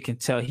 but you can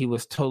tell he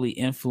was totally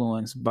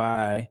influenced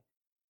by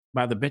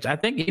the bench. I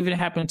think it even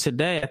happened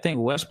today. I think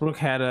Westbrook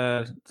had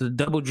the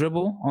double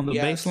dribble on the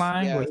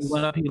baseline where he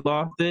went up, he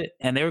lost it,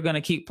 and they were going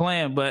to keep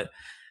playing, but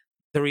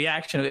the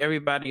reaction of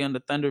everybody on the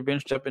Thunder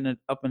bench jumping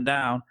up and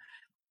down,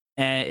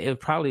 and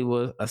it probably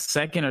was a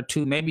second or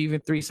two, maybe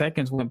even 3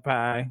 seconds went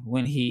by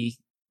when he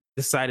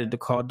decided to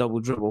call double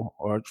dribble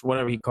or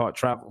whatever he called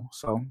travel.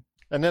 So.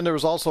 And then there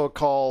was also a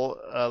call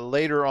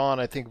later on,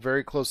 I think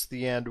very close to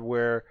the end,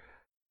 where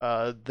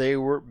they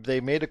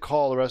made a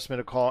call, the refs made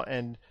a call,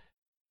 and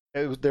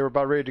they were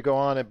about ready to go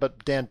on it,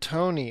 but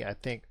D'Antoni, I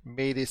think,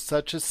 made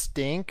such a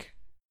stink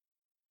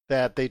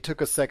that they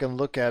took a second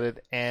look at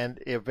it and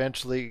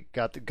eventually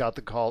got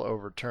the call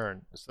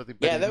overturned. So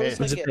that was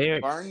like a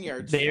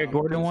Barnyard. The Eric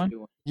Gordon one?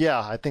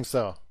 Yeah, I think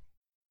so.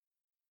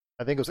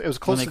 I think it was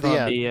close to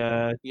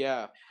the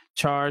end.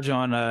 Charge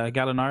on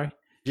Gallinari.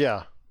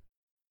 Yeah.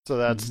 So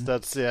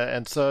that's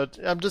and so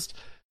I'm just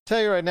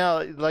tell you right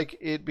now, like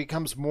it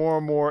becomes more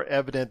and more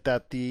evident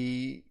that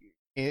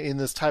in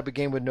this type of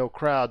game with no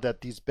crowd,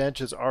 that these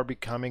benches are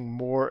becoming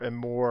more and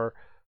more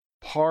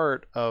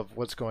part of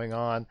what's going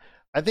on.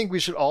 I think we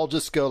should all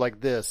just go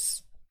like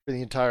this for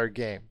the entire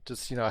game.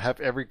 Just have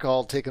every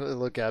call taken a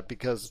look at,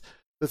 because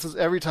this is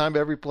every time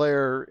every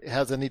player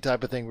has any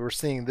type of thing. We're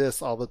seeing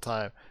this all the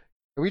time.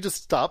 Can we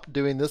just stop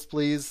doing this,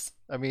 please?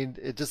 I mean,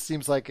 it just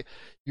seems like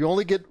you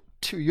only get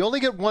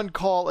one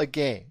call a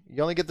game.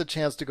 You only get the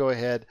chance to go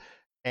ahead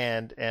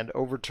and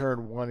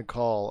overturn one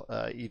call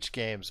each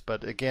games.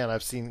 But again,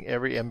 I've seen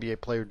every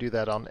NBA player do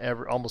that on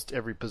almost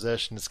every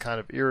possession. It's kind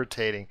of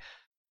irritating.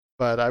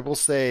 But I will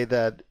say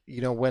that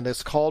when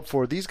it's called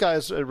for, these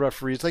guys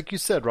referees, like you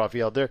said,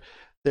 Raphael,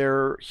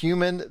 they're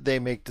human. They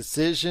make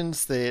decisions.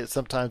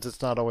 Sometimes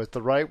it's not always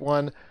the right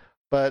one,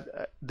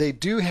 but they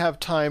do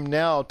have time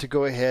now to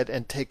go ahead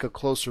and take a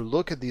closer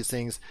look at these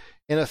things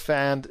in a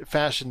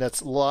fashion that's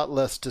a lot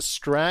less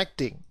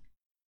distracting,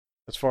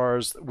 as far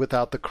as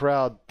without the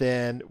crowd,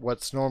 than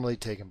what's normally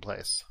taking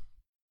place.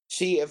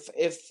 See,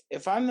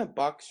 if I'm the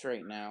Bucks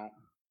right now,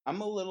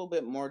 I'm a little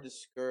bit more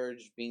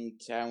discouraged being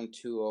down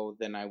 2-0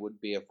 than I would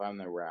be if I'm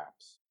the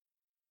Raps.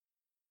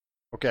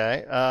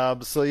 Okay,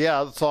 so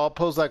I'll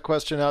pose that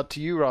question out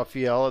to you,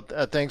 Raphael.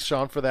 Thanks,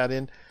 Sean, for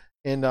that.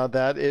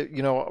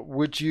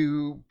 Would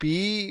you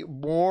be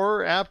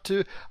more apt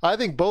to? I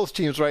think both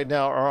teams right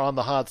now are on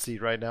the hot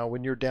seat right now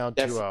when you're down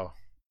 2-0.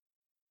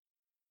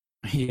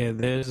 Yeah,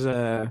 there's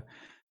I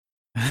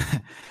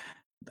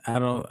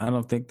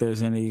don't think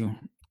there's any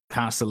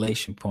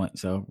consolation point.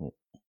 So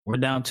we're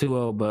down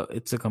 2-0, but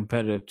it's a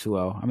competitive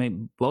 2-0. I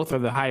mean, both are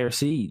the higher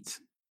seeds.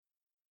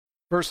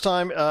 First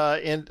time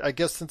in, I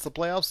guess, since the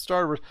playoffs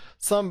started,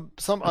 some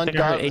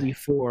ungodly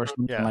 84 or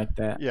something like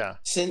that. Yeah.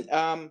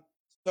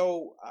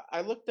 So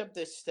I looked up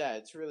this stat.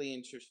 It's really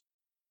interesting.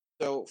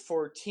 So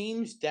for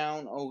teams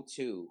down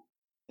 0-2,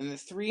 in the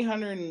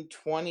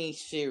 320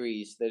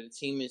 series that a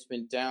team has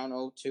been down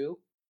 0-2,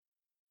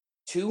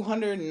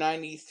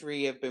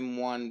 293 have been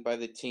won by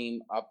the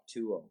team up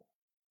 2-0.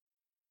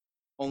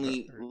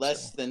 Only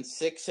less than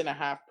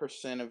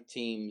 6.5% of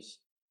teams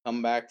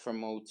come back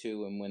from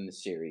 0-2 and win the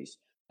series.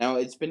 Now,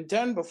 it's been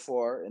done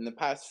before in the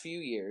past few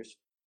years.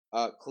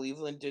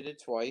 Cleveland did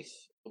it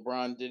twice.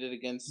 LeBron did it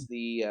against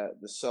the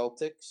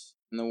Celtics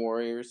and the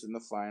Warriors in the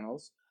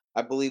finals.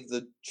 I believe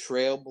the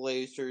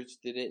Trailblazers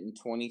did it in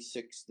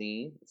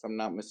 2016, if I'm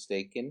not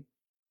mistaken.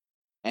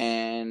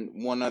 And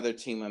one other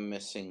team I'm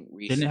missing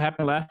recently. Didn't it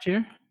happen last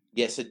year?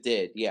 Yes, it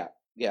did. Yeah.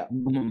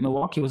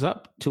 Milwaukee was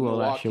up 2-0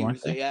 last year,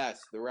 weren't they?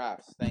 Yes, the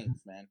Raps.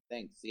 Thanks, man.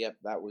 Thanks. Yep,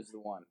 that was the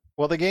one.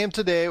 Well, the game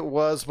today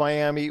was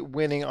Miami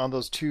winning on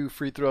those two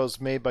free throws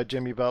made by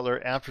Jimmy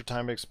Butler after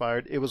time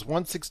expired. It was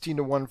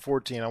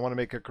 116-114. I want to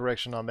make a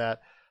correction on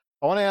that.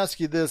 I want to ask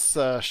you this,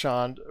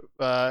 Sean.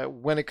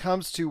 When it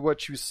comes to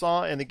what you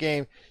saw in the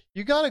game,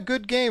 you got a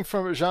good game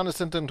from Giannis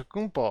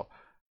Antetokounmpo.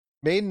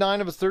 Made 9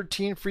 of his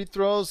 13 free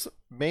throws,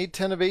 made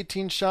 10 of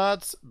 18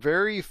 shots,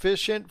 very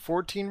efficient,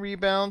 14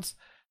 rebounds.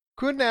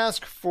 Couldn't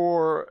ask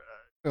for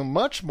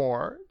much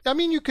more. I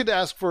mean, you could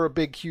ask for a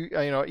big,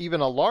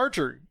 even a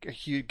larger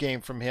game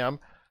from him.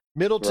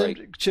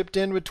 Middleton chipped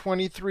in with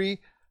 23.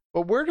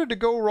 But where did it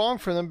go wrong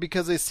for them?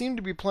 Because they seem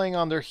to be playing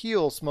on their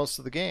heels most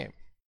of the game.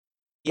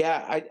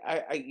 Yeah,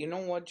 I you know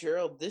what,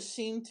 Gerald? This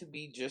seemed to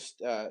be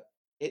just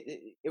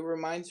it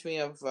reminds me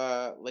of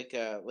like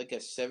a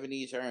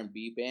 70s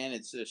R&B band.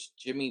 It's just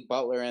Jimmy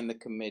Butler and the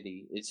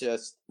Committee. It's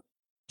just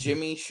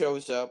Jimmy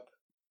shows up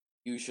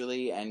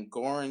usually, and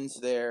Goran's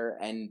there,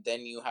 and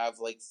then you have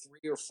like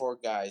 3 or 4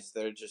 guys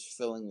that are just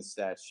filling the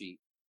stat sheet.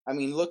 I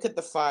mean, look at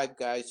the 5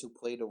 guys who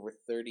played over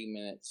 30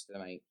 minutes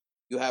tonight.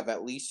 You have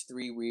at least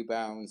 3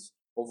 rebounds,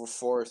 over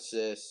 4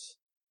 assists,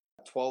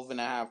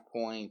 12.5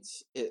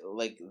 points.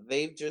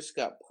 They've just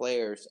got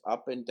players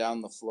up and down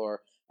the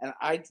floor, and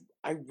I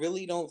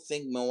really don't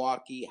think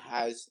Milwaukee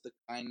has the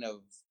kind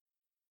of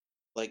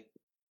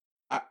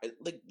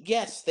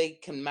yes, they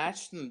can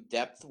match them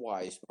depth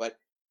wise, but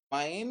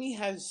Miami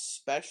has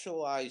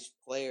specialized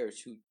players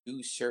who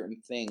do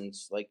certain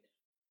things. Like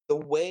the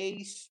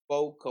way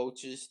Spo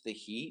coaches the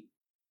Heat,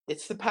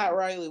 it's the Pat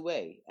Riley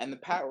way. And the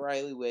Pat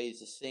Riley way is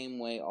the same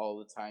way all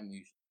the time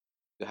usually.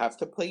 You have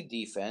to play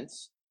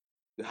defense,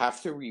 you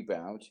have to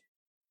rebound,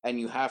 and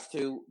you have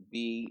to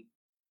be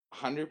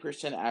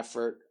 100%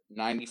 effort,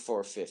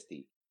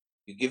 94-50.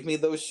 You give me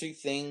those 3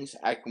 things,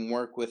 I can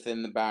work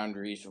within the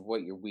boundaries of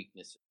what your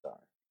weaknesses are.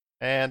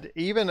 And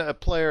even a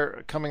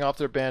player coming off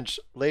their bench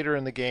later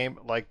in the game,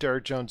 like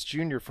Derrick Jones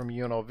Jr. from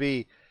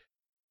UNLV,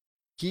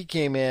 he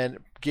came in,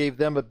 gave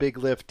them a big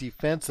lift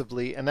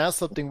defensively, and that's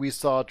something we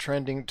saw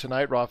trending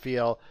tonight,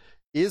 Raphael,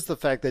 is the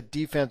fact that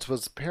defense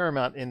was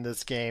paramount in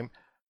this game.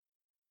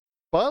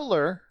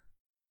 Butler,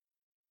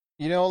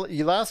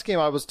 last game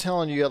I was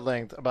telling you at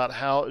length about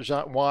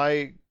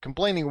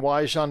complaining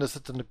why Giannis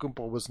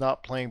Antetokounmpo was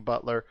not playing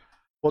Butler.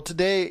 Well,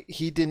 today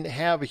he didn't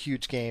have a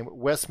huge game.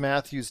 Wes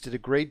Matthews did a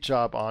great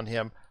job on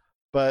him.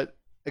 But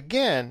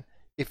again,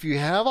 if you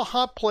have a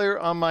hot player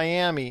on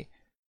Miami,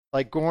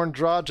 like Goran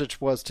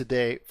Dragic was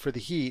today for the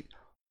Heat,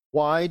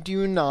 Why do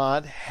you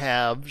not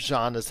have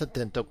Giannis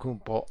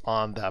Antetokounmpo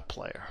on that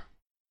player?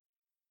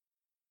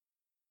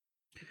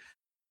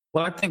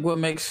 Well, I think what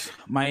makes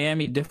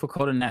Miami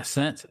difficult in that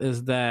sense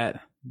is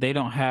that they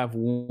don't have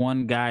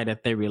one guy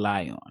that they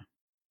rely on.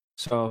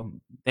 So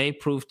they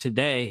proved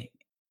today,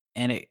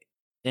 and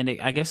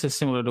I guess it's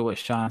similar to what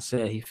Sean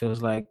said. He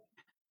feels like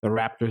the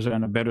Raptors are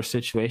in a better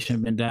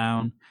situation, been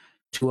down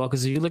 2-0.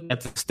 Because if you look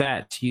at the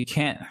stats, you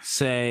can't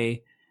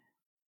say,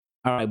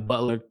 all right,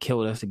 Butler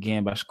killed us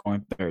again by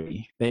scoring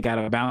 30. They got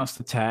a balanced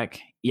attack.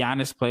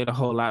 Giannis played a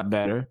whole lot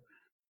better,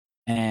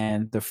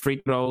 and the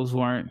free throws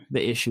weren't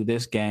the issue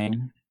this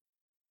game.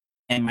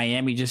 And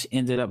Miami just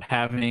ended up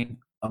having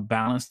a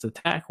balanced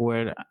attack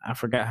where I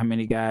forgot how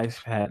many guys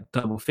had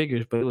double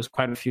figures, but it was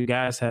quite a few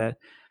guys had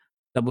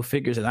double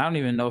figures, and I don't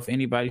even know if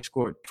anybody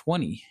scored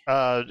 20.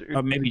 Or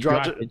maybe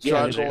Dragic.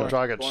 Goran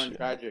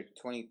Dragic,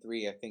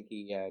 23, I think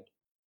he had.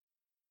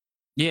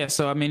 Yeah,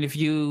 so I mean, if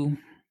you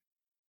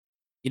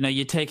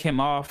take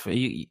him off,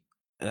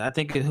 I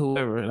think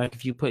whoever, like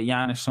if you put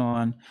Giannis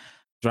on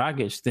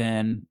Dragic,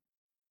 then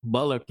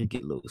Butler could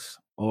get loose.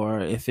 Or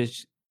if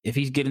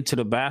he's getting to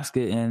the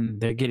basket and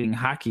they're getting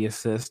hockey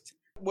assists.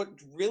 What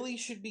really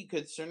should be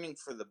concerning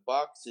for the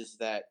Bucks is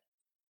that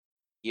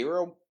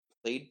Hero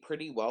played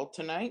pretty well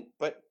tonight,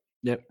 but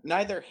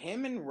neither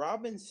him and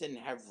Robinson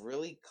have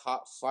really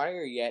caught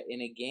fire yet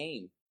in a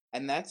game.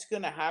 And that's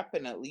going to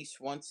happen at least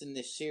once in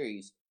this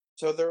series.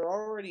 So they're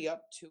already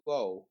up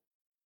 2-0.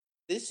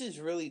 This is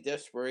really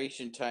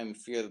desperation time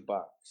for the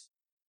Bucks.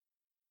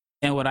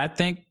 And what I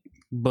think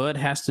Bud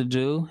has to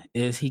do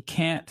is he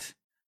can't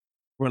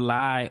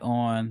rely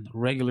on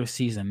regular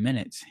season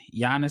minutes.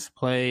 Giannis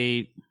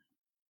played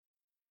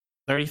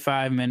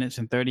 35 minutes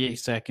and 38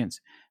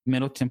 seconds.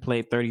 Middleton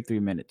played 33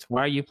 minutes.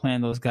 Why are you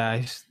playing those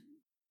guys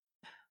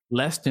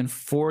less than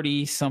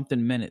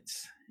 40-something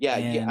minutes? Yeah,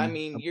 I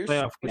mean, your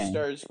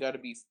superstars got to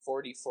be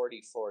 40,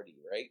 40, 40,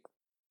 right?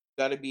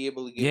 Got to be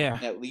able to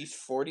get at least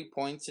 40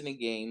 points in a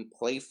game,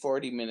 play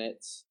 40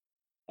 minutes,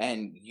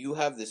 and you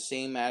have the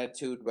same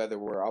attitude whether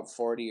we're up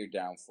 40 or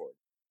down 40.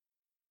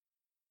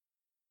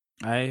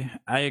 I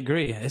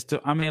agree. I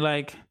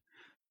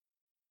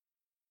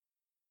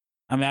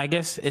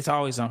guess it's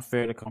always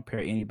unfair to compare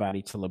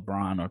anybody to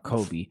LeBron or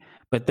Kobe,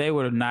 but they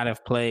would not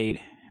have played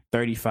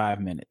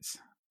 35 minutes.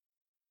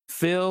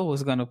 Phil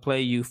was going to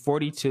play you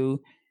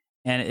 42,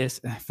 and it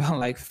felt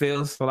like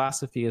Phil's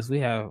philosophy is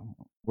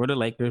we're the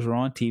Lakers, we're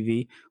on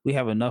TV. We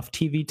have enough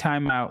TV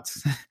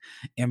timeouts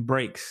and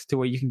breaks to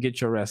where you can get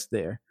your rest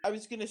there. I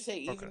was going to say,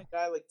 even a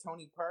guy like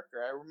Tony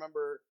Parker, I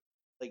remember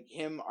like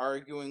him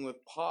arguing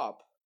with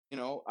Pop.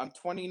 I'm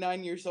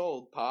 29 years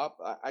old, Pop.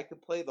 I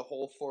could play the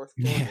whole fourth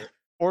quarter.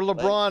 Or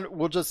LeBron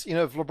will just,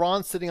 if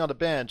LeBron's sitting on the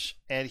bench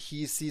and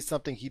he sees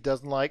something he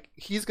doesn't like,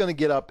 he's going to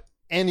get up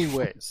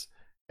anyways.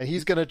 And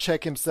he's going to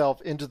check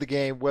himself into the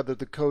game whether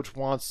the coach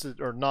wants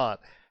it or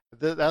not.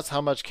 That's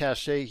how much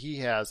cachet he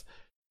has.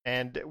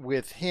 And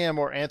with him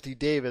or Anthony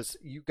Davis,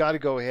 you got to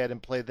go ahead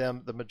and play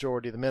them the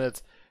majority of the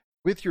minutes.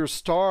 With your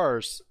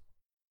stars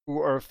who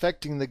are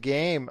affecting the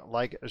game,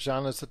 like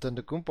Giannis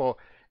Antetokounmpo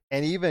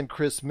and even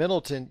Chris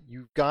Middleton,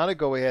 you've got to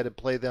go ahead and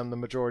play them the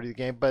majority of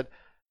the game. But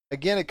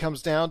again, it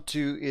comes down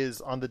to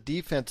is on the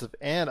defensive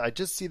end. I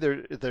just see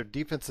their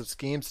defensive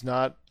schemes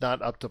not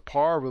up to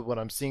par with what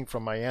I'm seeing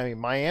from Miami.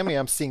 Miami,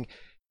 I'm seeing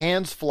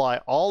hands fly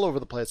all over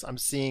the place. I'm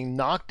seeing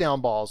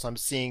knockdown balls. I'm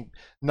seeing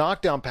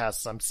knockdown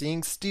passes. I'm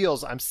seeing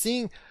steals. I'm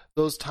seeing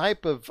those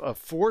type of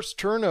forced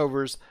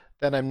turnovers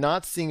that I'm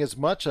not seeing as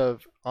much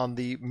of on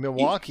the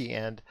Milwaukee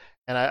end.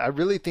 And I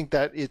really think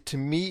that it, to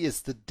me,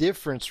 is the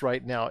difference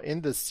right now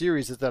in this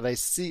series is that I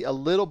see a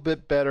little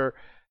bit better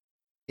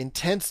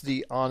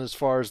intensity on as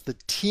far as the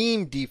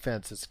team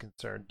defense is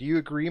concerned. Do you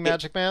agree,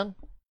 Magic Man?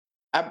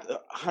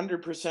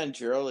 100%,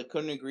 Gerald. I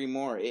couldn't agree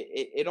more.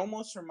 It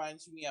almost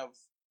reminds me of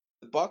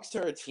the Bucks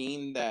are a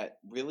team that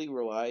really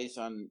relies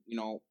on,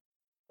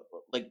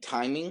 like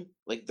timing.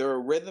 Like they're a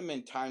rhythm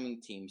and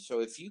timing team.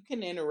 So if you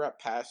can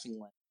interrupt passing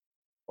lane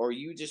or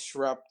you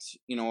disrupt,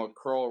 a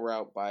curl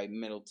route by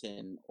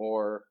Middleton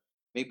or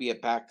maybe a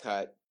back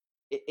cut,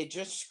 it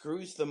just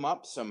screws them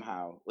up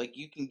somehow. Like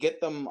you can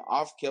get them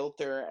off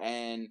kilter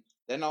and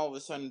then all of a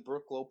sudden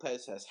Brook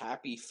Lopez has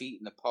happy feet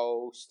in the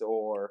post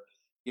or,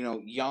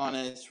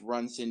 Giannis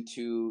runs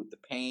into the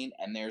paint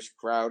and there's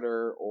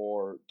Crowder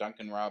or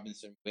Duncan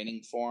Robinson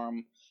waiting for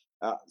him.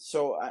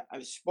 So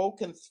I've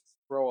spoken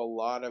through a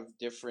lot of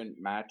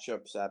different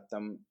matchups at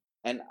them.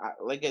 And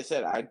like I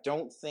said, I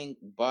don't think,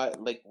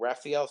 but like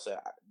Raphael said,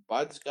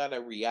 Bud's got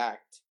to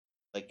react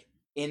like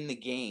in the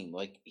game.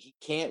 Like he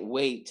can't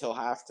wait till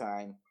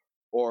halftime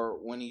or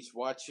when he's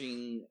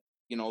watching,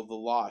 the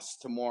loss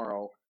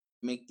tomorrow,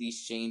 make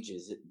these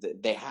changes.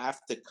 They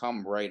have to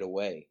come right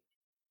away.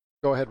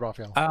 Go ahead,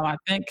 Raphael. I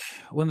think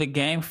when the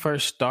game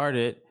first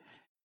started,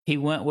 he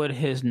went with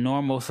his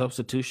normal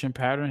substitution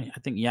pattern. I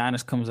think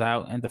Giannis comes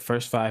out in the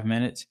first 5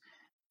 minutes,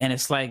 and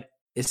it's like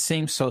it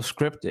seems so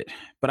scripted.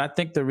 But I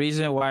think the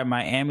reason why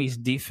Miami's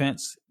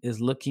defense is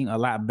looking a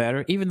lot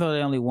better, even though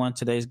they only won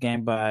today's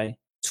game by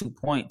 2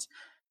 points,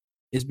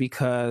 is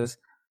because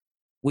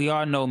we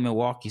all know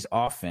Milwaukee's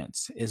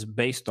offense is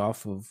based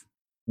off of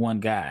one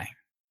guy.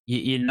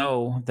 You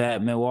know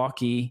that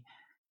Milwaukee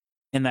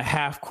in the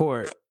half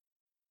court,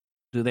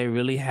 do they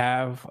really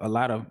have a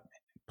lot of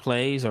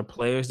plays or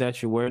players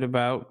that you're worried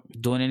about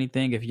doing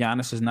anything if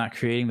Giannis is not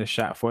creating the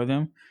shot for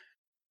them?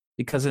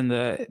 Because in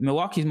the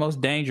Milwaukee's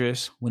most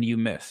dangerous when you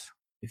miss.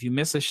 If you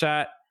miss a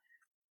shot,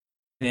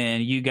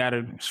 then you got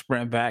to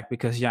sprint back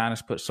because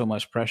Giannis put so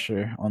much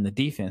pressure on the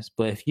defense.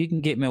 But if you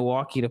can get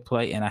Milwaukee to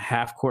play in a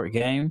half-court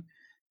game,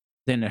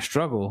 then they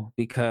struggle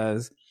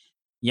because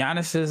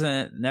Giannis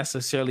isn't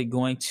necessarily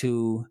going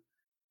to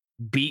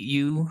beat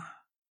you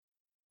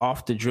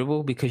off the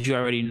dribble because you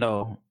already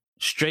know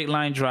straight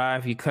line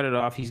drive, you cut it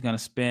off, he's going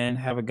to spin,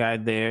 have a guy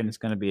there, and it's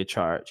going to be a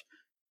charge.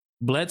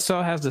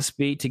 Bledsoe has the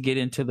speed to get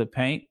into the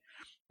paint,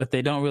 but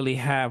they don't really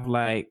have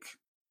like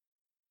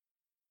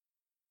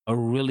a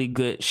really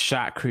good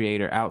shot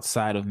creator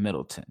outside of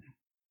Middleton.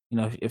 You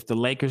know, if the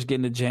Lakers get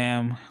in the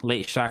jam,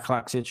 late shot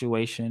clock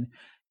situation,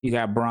 you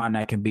got Bron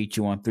that can beat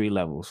you on 3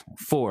 levels.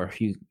 4,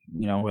 if you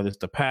know, whether it's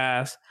the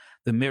pass,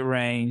 the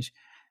mid-range,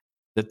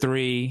 the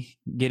 3,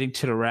 getting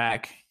to the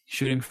rack,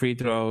 shooting free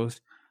throws.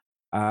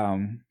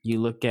 You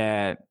look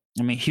at,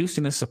 I mean,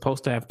 Houston is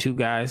supposed to have 2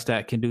 guys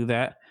that can do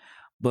that.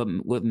 But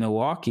with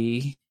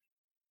Milwaukee,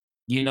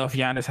 you know, if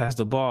Giannis has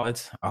the ball,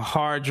 it's a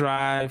hard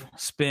drive,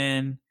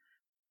 spin.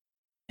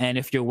 And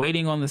if you're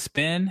waiting on the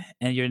spin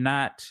and you're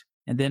not,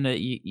 and then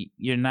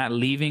you're not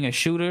leaving a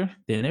shooter,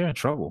 then they're in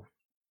trouble.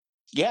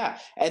 Yeah,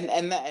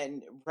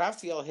 and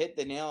Raphael hit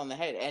the nail on the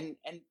head. And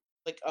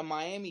like a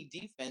Miami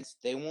defense,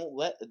 they won't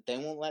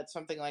let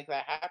something like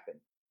that happen.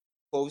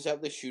 Close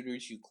out the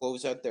shooters, you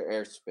close out their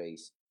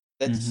airspace.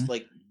 That's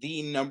like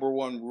the number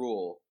one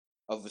rule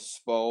of a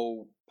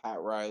Spo Pat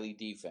Riley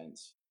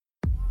defense.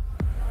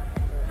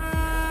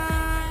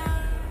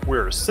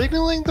 We're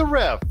signaling the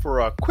ref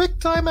for a quick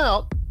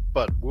timeout,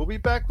 but we'll be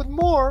back with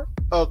more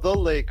of the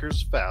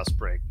Lakers Fast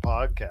Break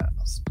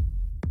podcast.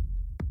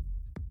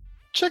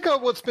 Check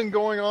out what's been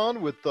going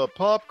on with the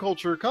Pop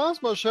Culture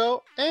Cosmos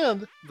Show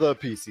and the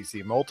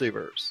PCC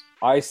Multiverse.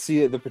 I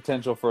see the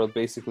potential for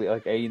basically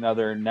like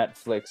another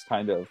Netflix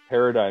kind of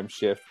paradigm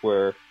shift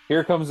where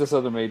here comes this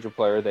other major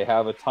player. They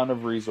have a ton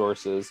of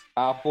resources.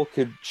 Apple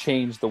could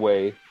change the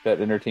way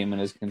that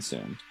entertainment is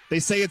consumed. They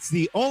say it's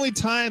the only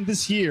time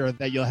this year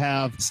that you'll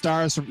have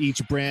stars from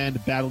each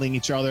brand battling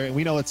each other, and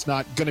we know it's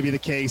not going to be the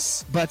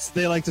case, but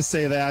they like to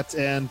say that,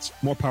 and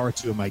more power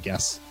to them, I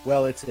guess.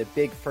 Well, it's a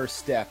big first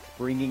step,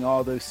 bringing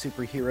all those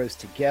superheroes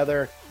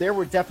together. There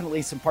were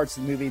definitely some parts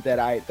of the movie that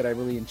I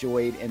really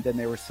enjoyed, and then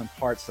there were some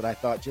parts that I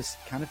thought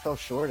just kind of fell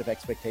short of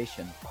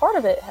expectation. Part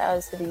of it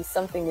has to be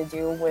something to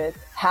do with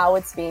how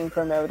it's being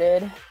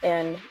promoted,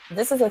 and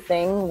this is a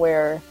thing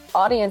where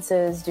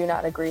audiences do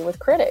not agree with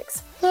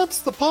critics. That's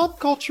the Pop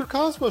Culture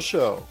Cosmos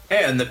Show.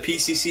 And the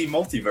PCC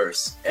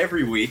Multiverse,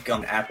 every week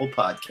on Apple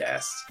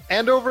Podcasts.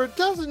 And over a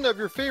dozen of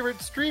your favorite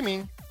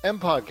streaming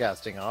and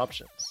podcasting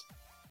options.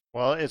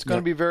 Well, it's going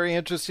to be very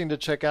interesting to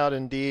check out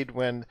indeed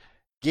when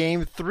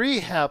Game 3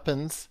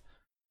 happens.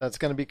 That's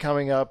going to be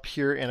coming up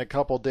here in a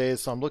couple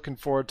days, so I'm looking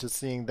forward to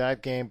seeing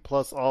that game.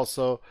 Plus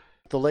also,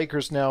 the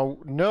Lakers now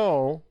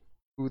know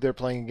who they're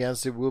playing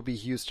against. It will be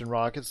Houston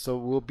Rockets, so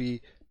it will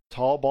be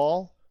tall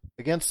ball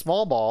against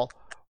small ball,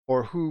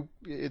 or who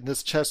in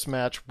this chess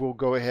match will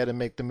go ahead and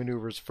make the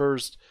maneuvers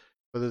first,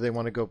 whether they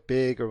want to go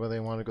big or whether they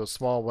want to go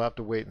small. We'll have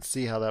to wait and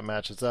see how that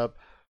matches up.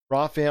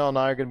 Raphael and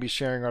I are going to be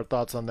sharing our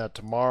thoughts on that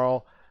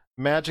tomorrow.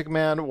 Magic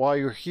Man, while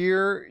you're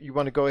here, you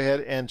want to go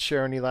ahead and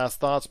share any last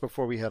thoughts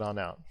before we head on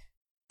out?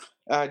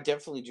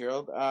 Definitely,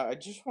 Gerald. I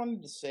just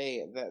wanted to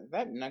say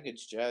that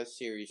Nuggets Jazz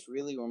series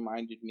really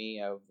reminded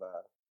me of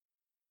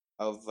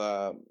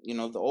you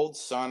know, the old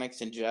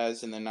Sonics and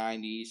Jazz in the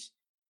 90s.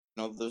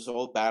 You know, those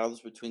old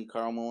battles between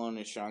Karl Malone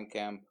and Sean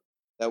Kemp.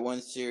 That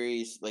one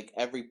series, like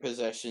every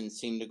possession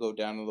seemed to go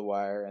down to the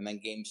wire, and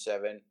then Game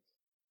 7,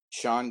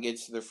 Sean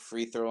gets to the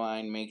free throw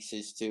line, makes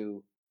his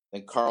 2.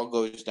 Then Karl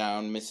goes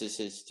down, misses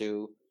his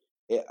 2.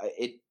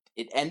 It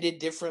ended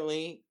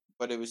differently,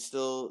 but it was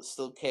still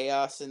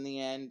chaos in the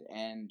end.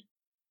 And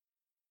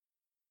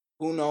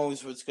who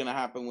knows what's going to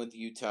happen with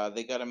Utah?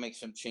 They got to make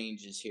some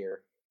changes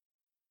here.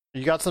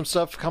 You got some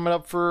stuff coming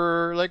up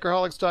for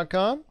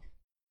Lakerholics.com?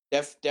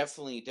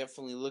 Definitely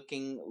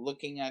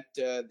looking at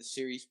the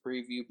series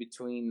preview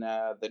between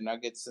the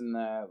Nuggets and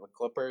the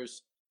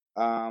Clippers.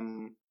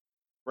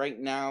 Right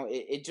now,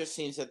 it just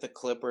seems that the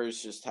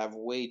Clippers just have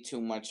way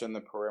too much on the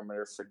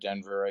perimeter for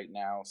Denver right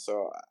now.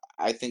 So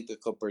I think the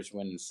Clippers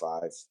win in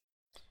 5.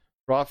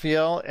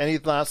 Raphael, any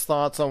last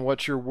thoughts on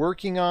what you're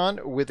working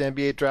on with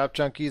NBA Draft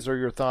Junkies, or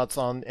your thoughts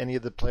on any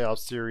of the playoff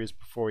series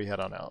before we head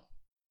on out?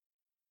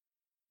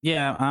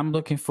 Yeah, I'm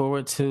looking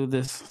forward to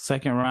this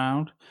second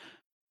round.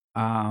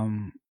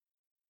 I'm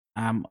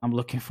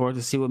looking forward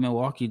to see what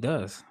Milwaukee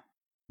does.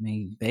 I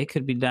mean, they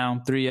could be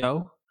down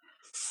 3-0.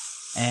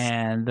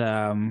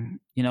 And,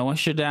 you know,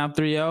 once you're down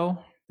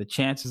 3-0, the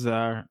chances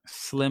are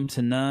slim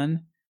to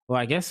none.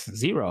 Well, I guess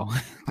 0.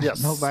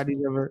 Yes.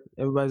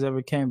 Everybody's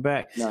ever came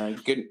back. No,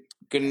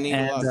 Gonna need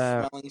a lot And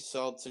of smelling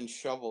salts and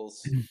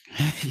shovels.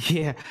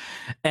 yeah,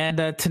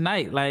 and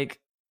tonight, like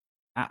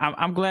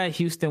I'm glad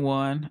Houston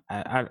won.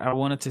 I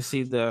wanted to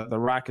see the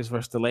Rockets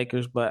versus the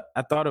Lakers, but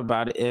I thought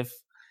about it. If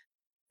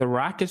the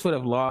Rockets would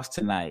have lost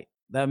tonight,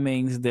 that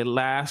means the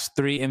last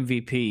 3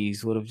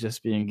 MVPs would have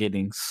just been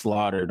getting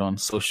slaughtered on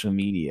social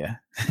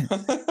media.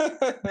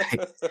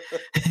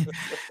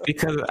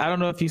 Because I don't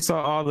know if you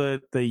saw all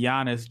the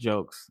Giannis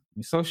jokes. I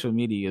mean, social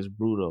media is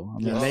brutal.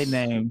 I mean, they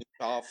named.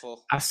 It's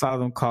awful. I saw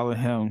them calling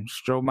him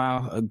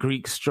Stromile, a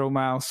Greek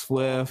Stromile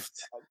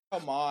Swift. Oh,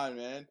 come on,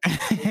 man.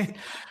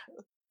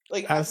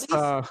 Like I at least,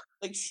 saw.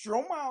 like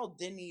Stromile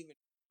didn't even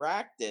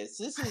practice.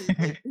 This is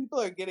like, people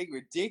are getting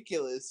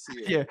ridiculous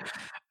here. Yeah,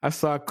 I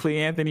saw Cle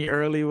Anthony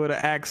early with an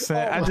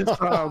accent. I just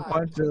saw a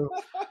bunch of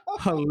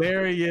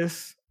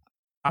hilarious.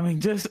 I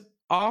mean, just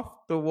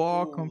off the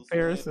wall Fools,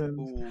 comparisons.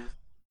 man, fools.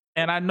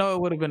 And I know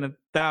it would have been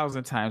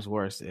 1,000 times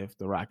worse if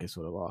the Rockets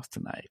would have lost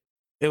tonight.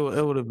 It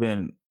would have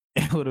been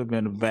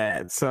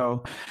bad.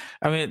 So,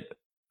 I mean,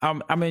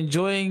 I'm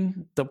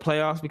enjoying the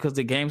playoffs because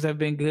the games have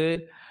been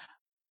good,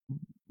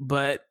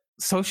 but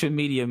social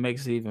media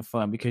makes it even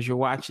fun because you're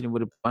watching it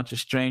with a bunch of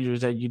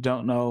strangers that you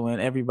don't know,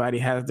 and everybody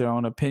has their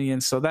own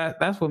opinions. So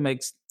that's what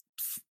makes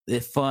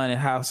it fun, and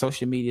how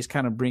social media is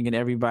kind of bringing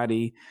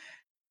everybody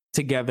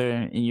together,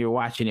 and you're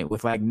watching it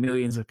with like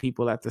millions of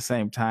people at the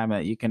same time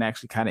that you can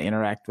actually kind of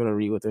interact with or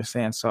read what they're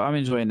saying. So I'm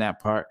enjoying that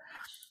part.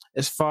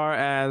 As far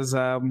as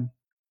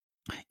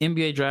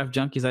NBA Draft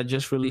Junkies, I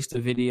just released a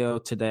video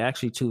today,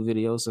 actually 2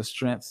 videos, a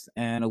strength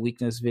and a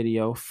weakness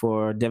video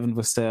for Devin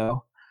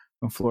Vassell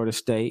from Florida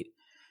State.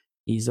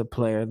 He's a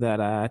player that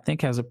I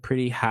think has a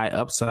pretty high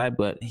upside,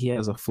 but he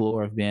has a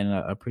floor of being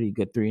a pretty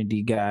good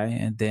 3-and-D guy.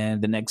 And then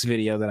the next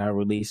video that I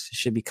release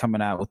should be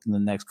coming out within the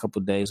next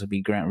couple of days will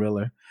be Grant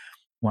Riller,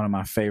 one of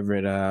my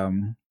favorite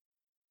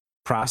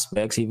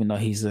prospects. Even though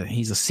he's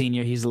a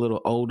senior, he's a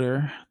little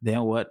older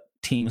than what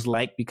teams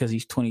like because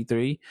he's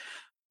 23.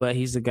 But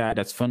he's the guy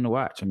that's fun to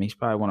watch. I mean, he's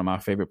probably one of my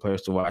favorite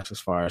players to watch as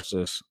far as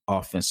just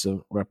offensive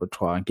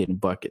repertoire and getting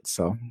buckets.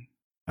 So.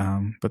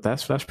 But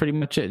that's pretty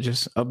much it.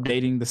 Just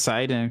updating the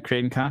site and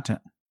creating content.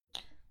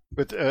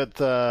 With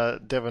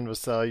Devin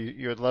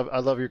Vassell, I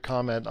love your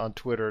comment on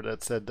Twitter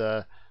that said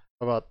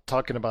about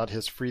talking about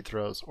his free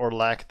throws or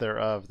lack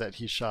thereof that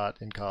he shot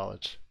in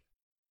college.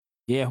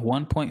 Yeah,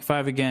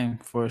 1.5 a game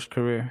for his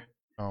career.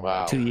 Oh,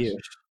 Wow. 2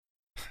 years.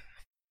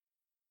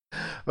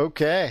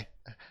 Okay,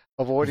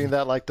 avoiding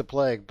that like the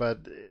plague, but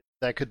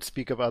that could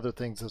speak of other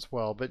things as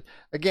well. But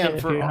again,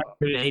 If for you're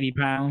 180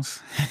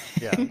 pounds,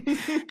 yeah.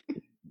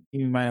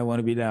 you might not want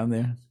to be down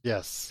there.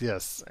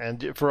 Yes.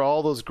 And for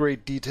all those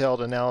great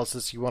detailed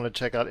analysis, you want to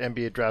check out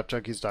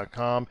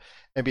NBADraftJunkies.com,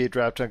 NBA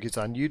Draft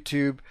Junkies on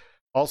YouTube.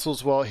 Also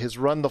as well, his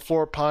Run the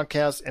Floor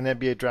podcast and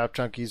NBA Draft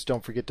Junkies.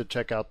 Don't forget to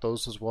check out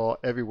those as well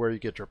everywhere you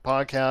get your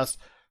podcasts.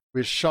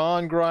 With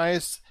Sean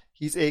Grice,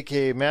 he's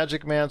aka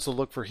Magic Man, so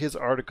look for his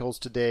articles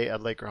today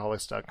at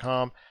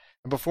Lakerholics.com.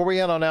 And before we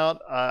head on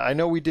out, I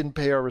know we didn't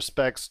pay our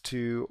respects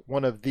to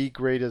one of the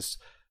greatest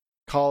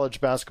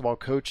college basketball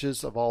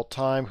coaches of all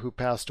time who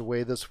passed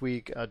away this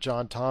week,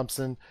 John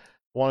Thompson.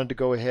 Wanted to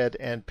go ahead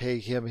and pay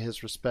him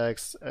his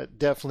respects.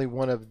 Definitely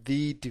one of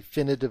the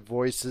definitive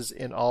voices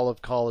in all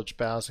of college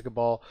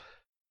basketball.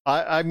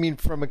 I mean,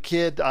 from a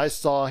kid, I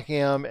saw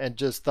him and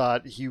just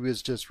thought he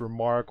was just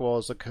remarkable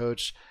as a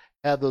coach.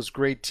 Had those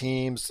great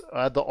teams,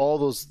 had all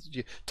those.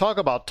 Talk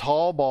about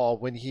tall ball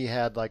when he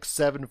had like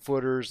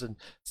 7-footers and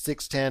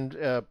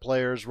 6'10"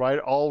 players, right?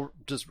 All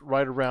just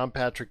right around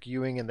Patrick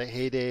Ewing in the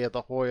heyday of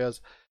the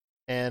Hoyas.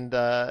 And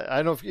I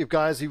don't know if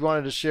guys, you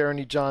wanted to share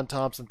any John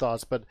Thompson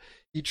thoughts, but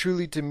he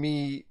truly, to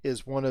me,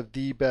 is one of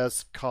the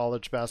best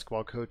college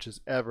basketball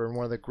coaches ever, and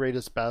one of the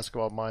greatest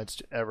basketball minds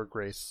to ever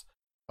grace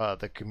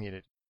the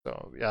community.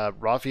 So,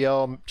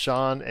 Raphael,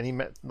 Sean, any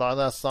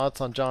last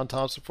thoughts on John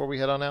Thompson before we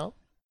head on out?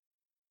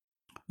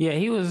 Yeah,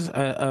 he was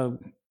a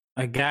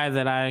guy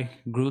that I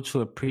grew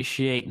to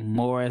appreciate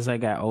more as I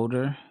got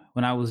older.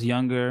 When I was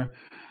younger,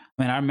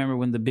 I mean, I remember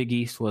when the Big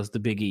East was the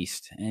Big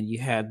East, and you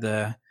had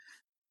the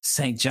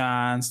St.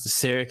 John's, the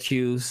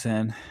Syracuse,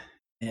 and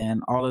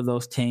all of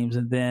those teams.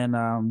 And then,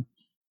 I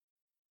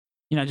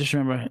just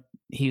remember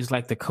he was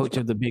like the coach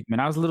of the big men.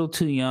 I was a little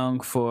too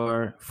young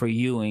for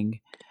Ewing,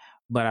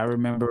 but I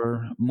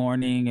remember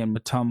Mourning and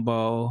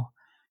Mutombo.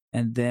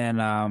 And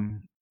then, I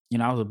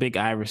was a big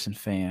Iverson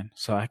fan,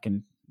 so I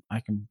can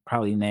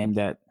probably name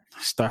that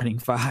starting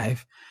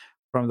 5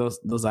 from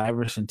those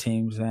Iverson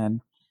teams.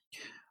 And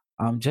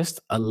just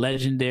a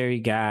legendary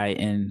guy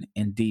in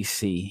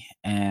DC.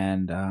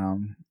 And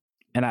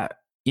I,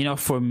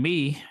 for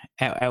me,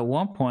 at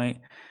one point,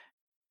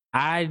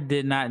 I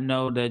did not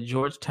know that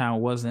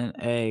Georgetown wasn't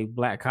a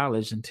black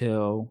college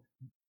until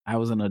I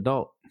was an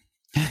adult.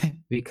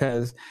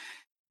 Because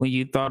when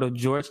you thought of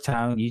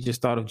Georgetown, you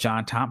just thought of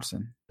John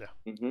Thompson. Yeah.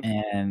 Mm-hmm.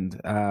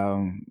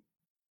 And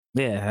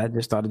I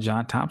just thought of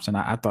John Thompson.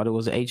 I thought it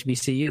was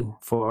HBCU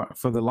for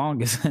the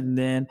longest. And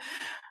then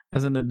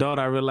as an adult,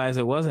 I realized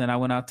it wasn't. I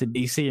went out to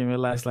DC and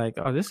realized, like,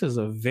 oh, this is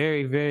a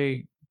very,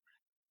 very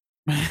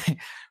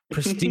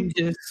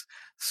prestigious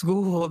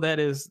school that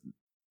is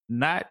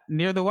not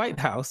near the White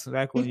House.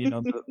 Back when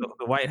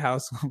the White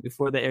House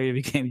before the area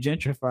became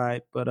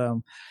gentrified. But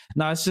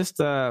no, it's just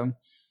a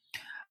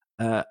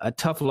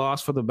tough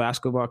loss for the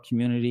basketball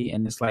community,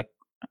 and it's like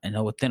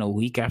within a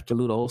week after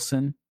Lute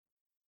Olson.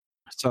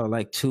 So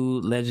like two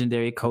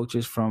legendary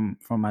coaches from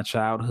my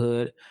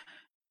childhood,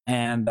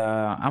 and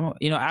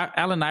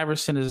Allen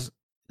Iverson has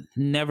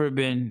never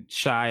been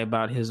shy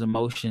about his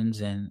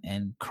emotions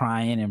and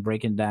crying and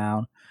breaking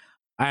down.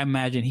 I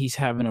imagine he's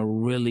having a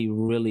really,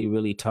 really,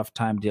 really tough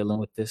time dealing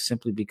with this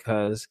simply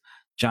because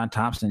John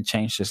Thompson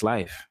changed his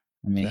life.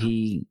 I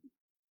mean,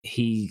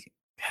 he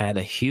had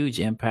a huge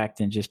impact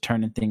in just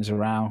turning things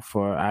around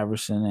for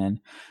Iverson and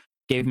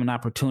gave him an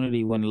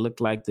opportunity when it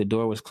looked like the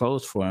door was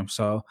closed for him.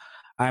 So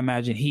I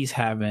imagine he's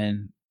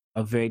having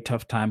a very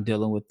tough time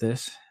dealing with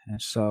this.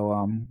 And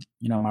so,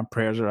 my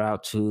prayers are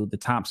out to the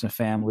Thompson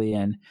family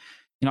and,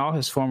 all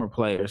his former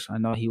players. I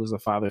know he was a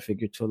father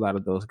figure to a lot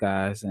of those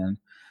guys, and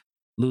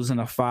losing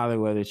a father,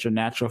 whether it's your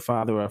natural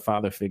father or a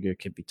father figure,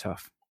 can be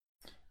tough.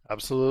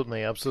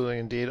 Absolutely. Absolutely.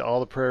 Indeed.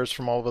 All the prayers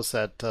from all of us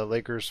at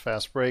Lakers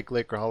Fast Break,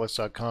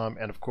 Lakerholics.com,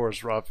 and of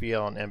course,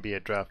 Raphael and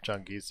NBA Draft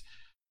Junkies.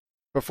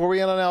 Before we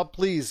end on out,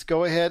 please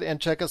go ahead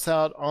and check us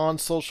out on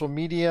social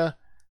media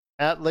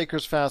at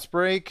Lakers Fast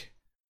Break.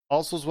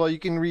 Also, as well, you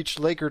can reach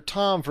Laker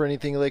Tom for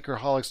anything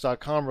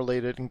Lakerholics.com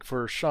related, and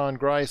for Sean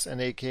Grice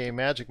and AKA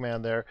Magic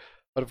Man there.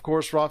 But of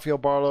course, Raphael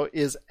Barlow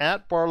is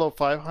at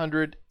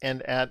Barlow500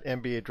 and at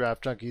NBA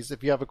Draft Junkies.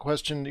 If you have a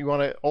question you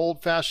want to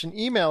old-fashioned,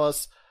 email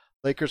us,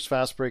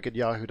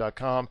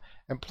 LakersFastBreak@yahoo.com.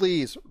 And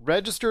please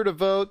register to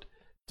vote.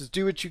 Just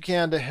do what you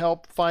can to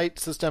help fight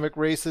systemic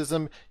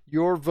racism.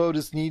 Your vote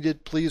is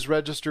needed. Please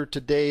register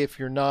today if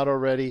you're not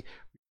already.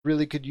 We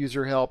really could use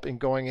your help in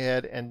going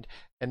ahead and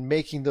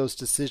making those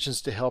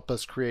decisions to help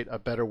us create a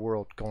better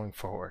world going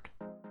forward.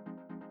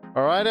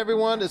 All right,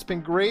 everyone. It's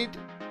been great.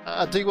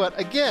 I'll tell you what,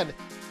 again,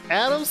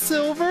 Adam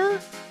Silver,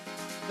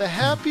 the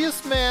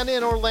happiest man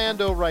in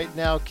Orlando right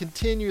now,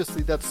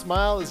 continuously. That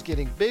smile is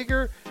getting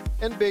bigger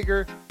and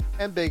bigger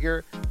and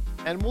bigger.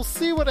 And we'll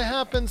see what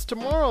happens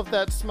tomorrow if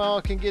that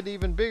smile can get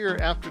even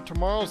bigger after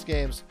tomorrow's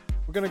games.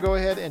 We're going to go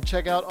ahead and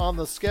check out on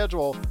the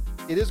schedule.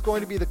 It is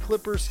going to be the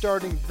Clippers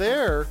starting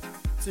their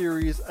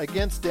series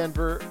against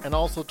Denver, and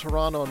also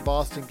Toronto and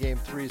Boston Game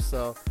 3.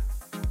 So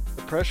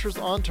the pressure's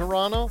on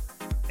Toronto,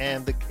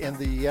 and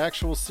the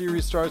actual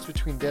series starts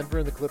between Denver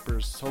and the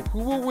Clippers. So who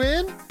will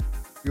win?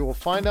 You will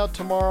find out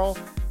tomorrow,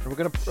 and we're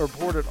going to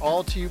report it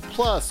all to you.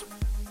 Plus,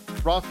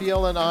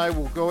 Raphael and I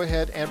will go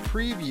ahead and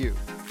preview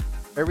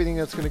everything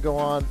that's going to go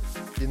on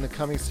in the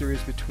coming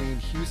series between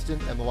Houston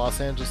and the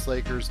Los Angeles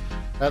Lakers.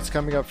 That's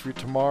coming up for you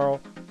tomorrow,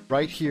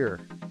 right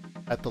here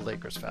at the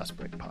Lakers Fast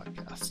Break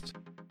Podcast.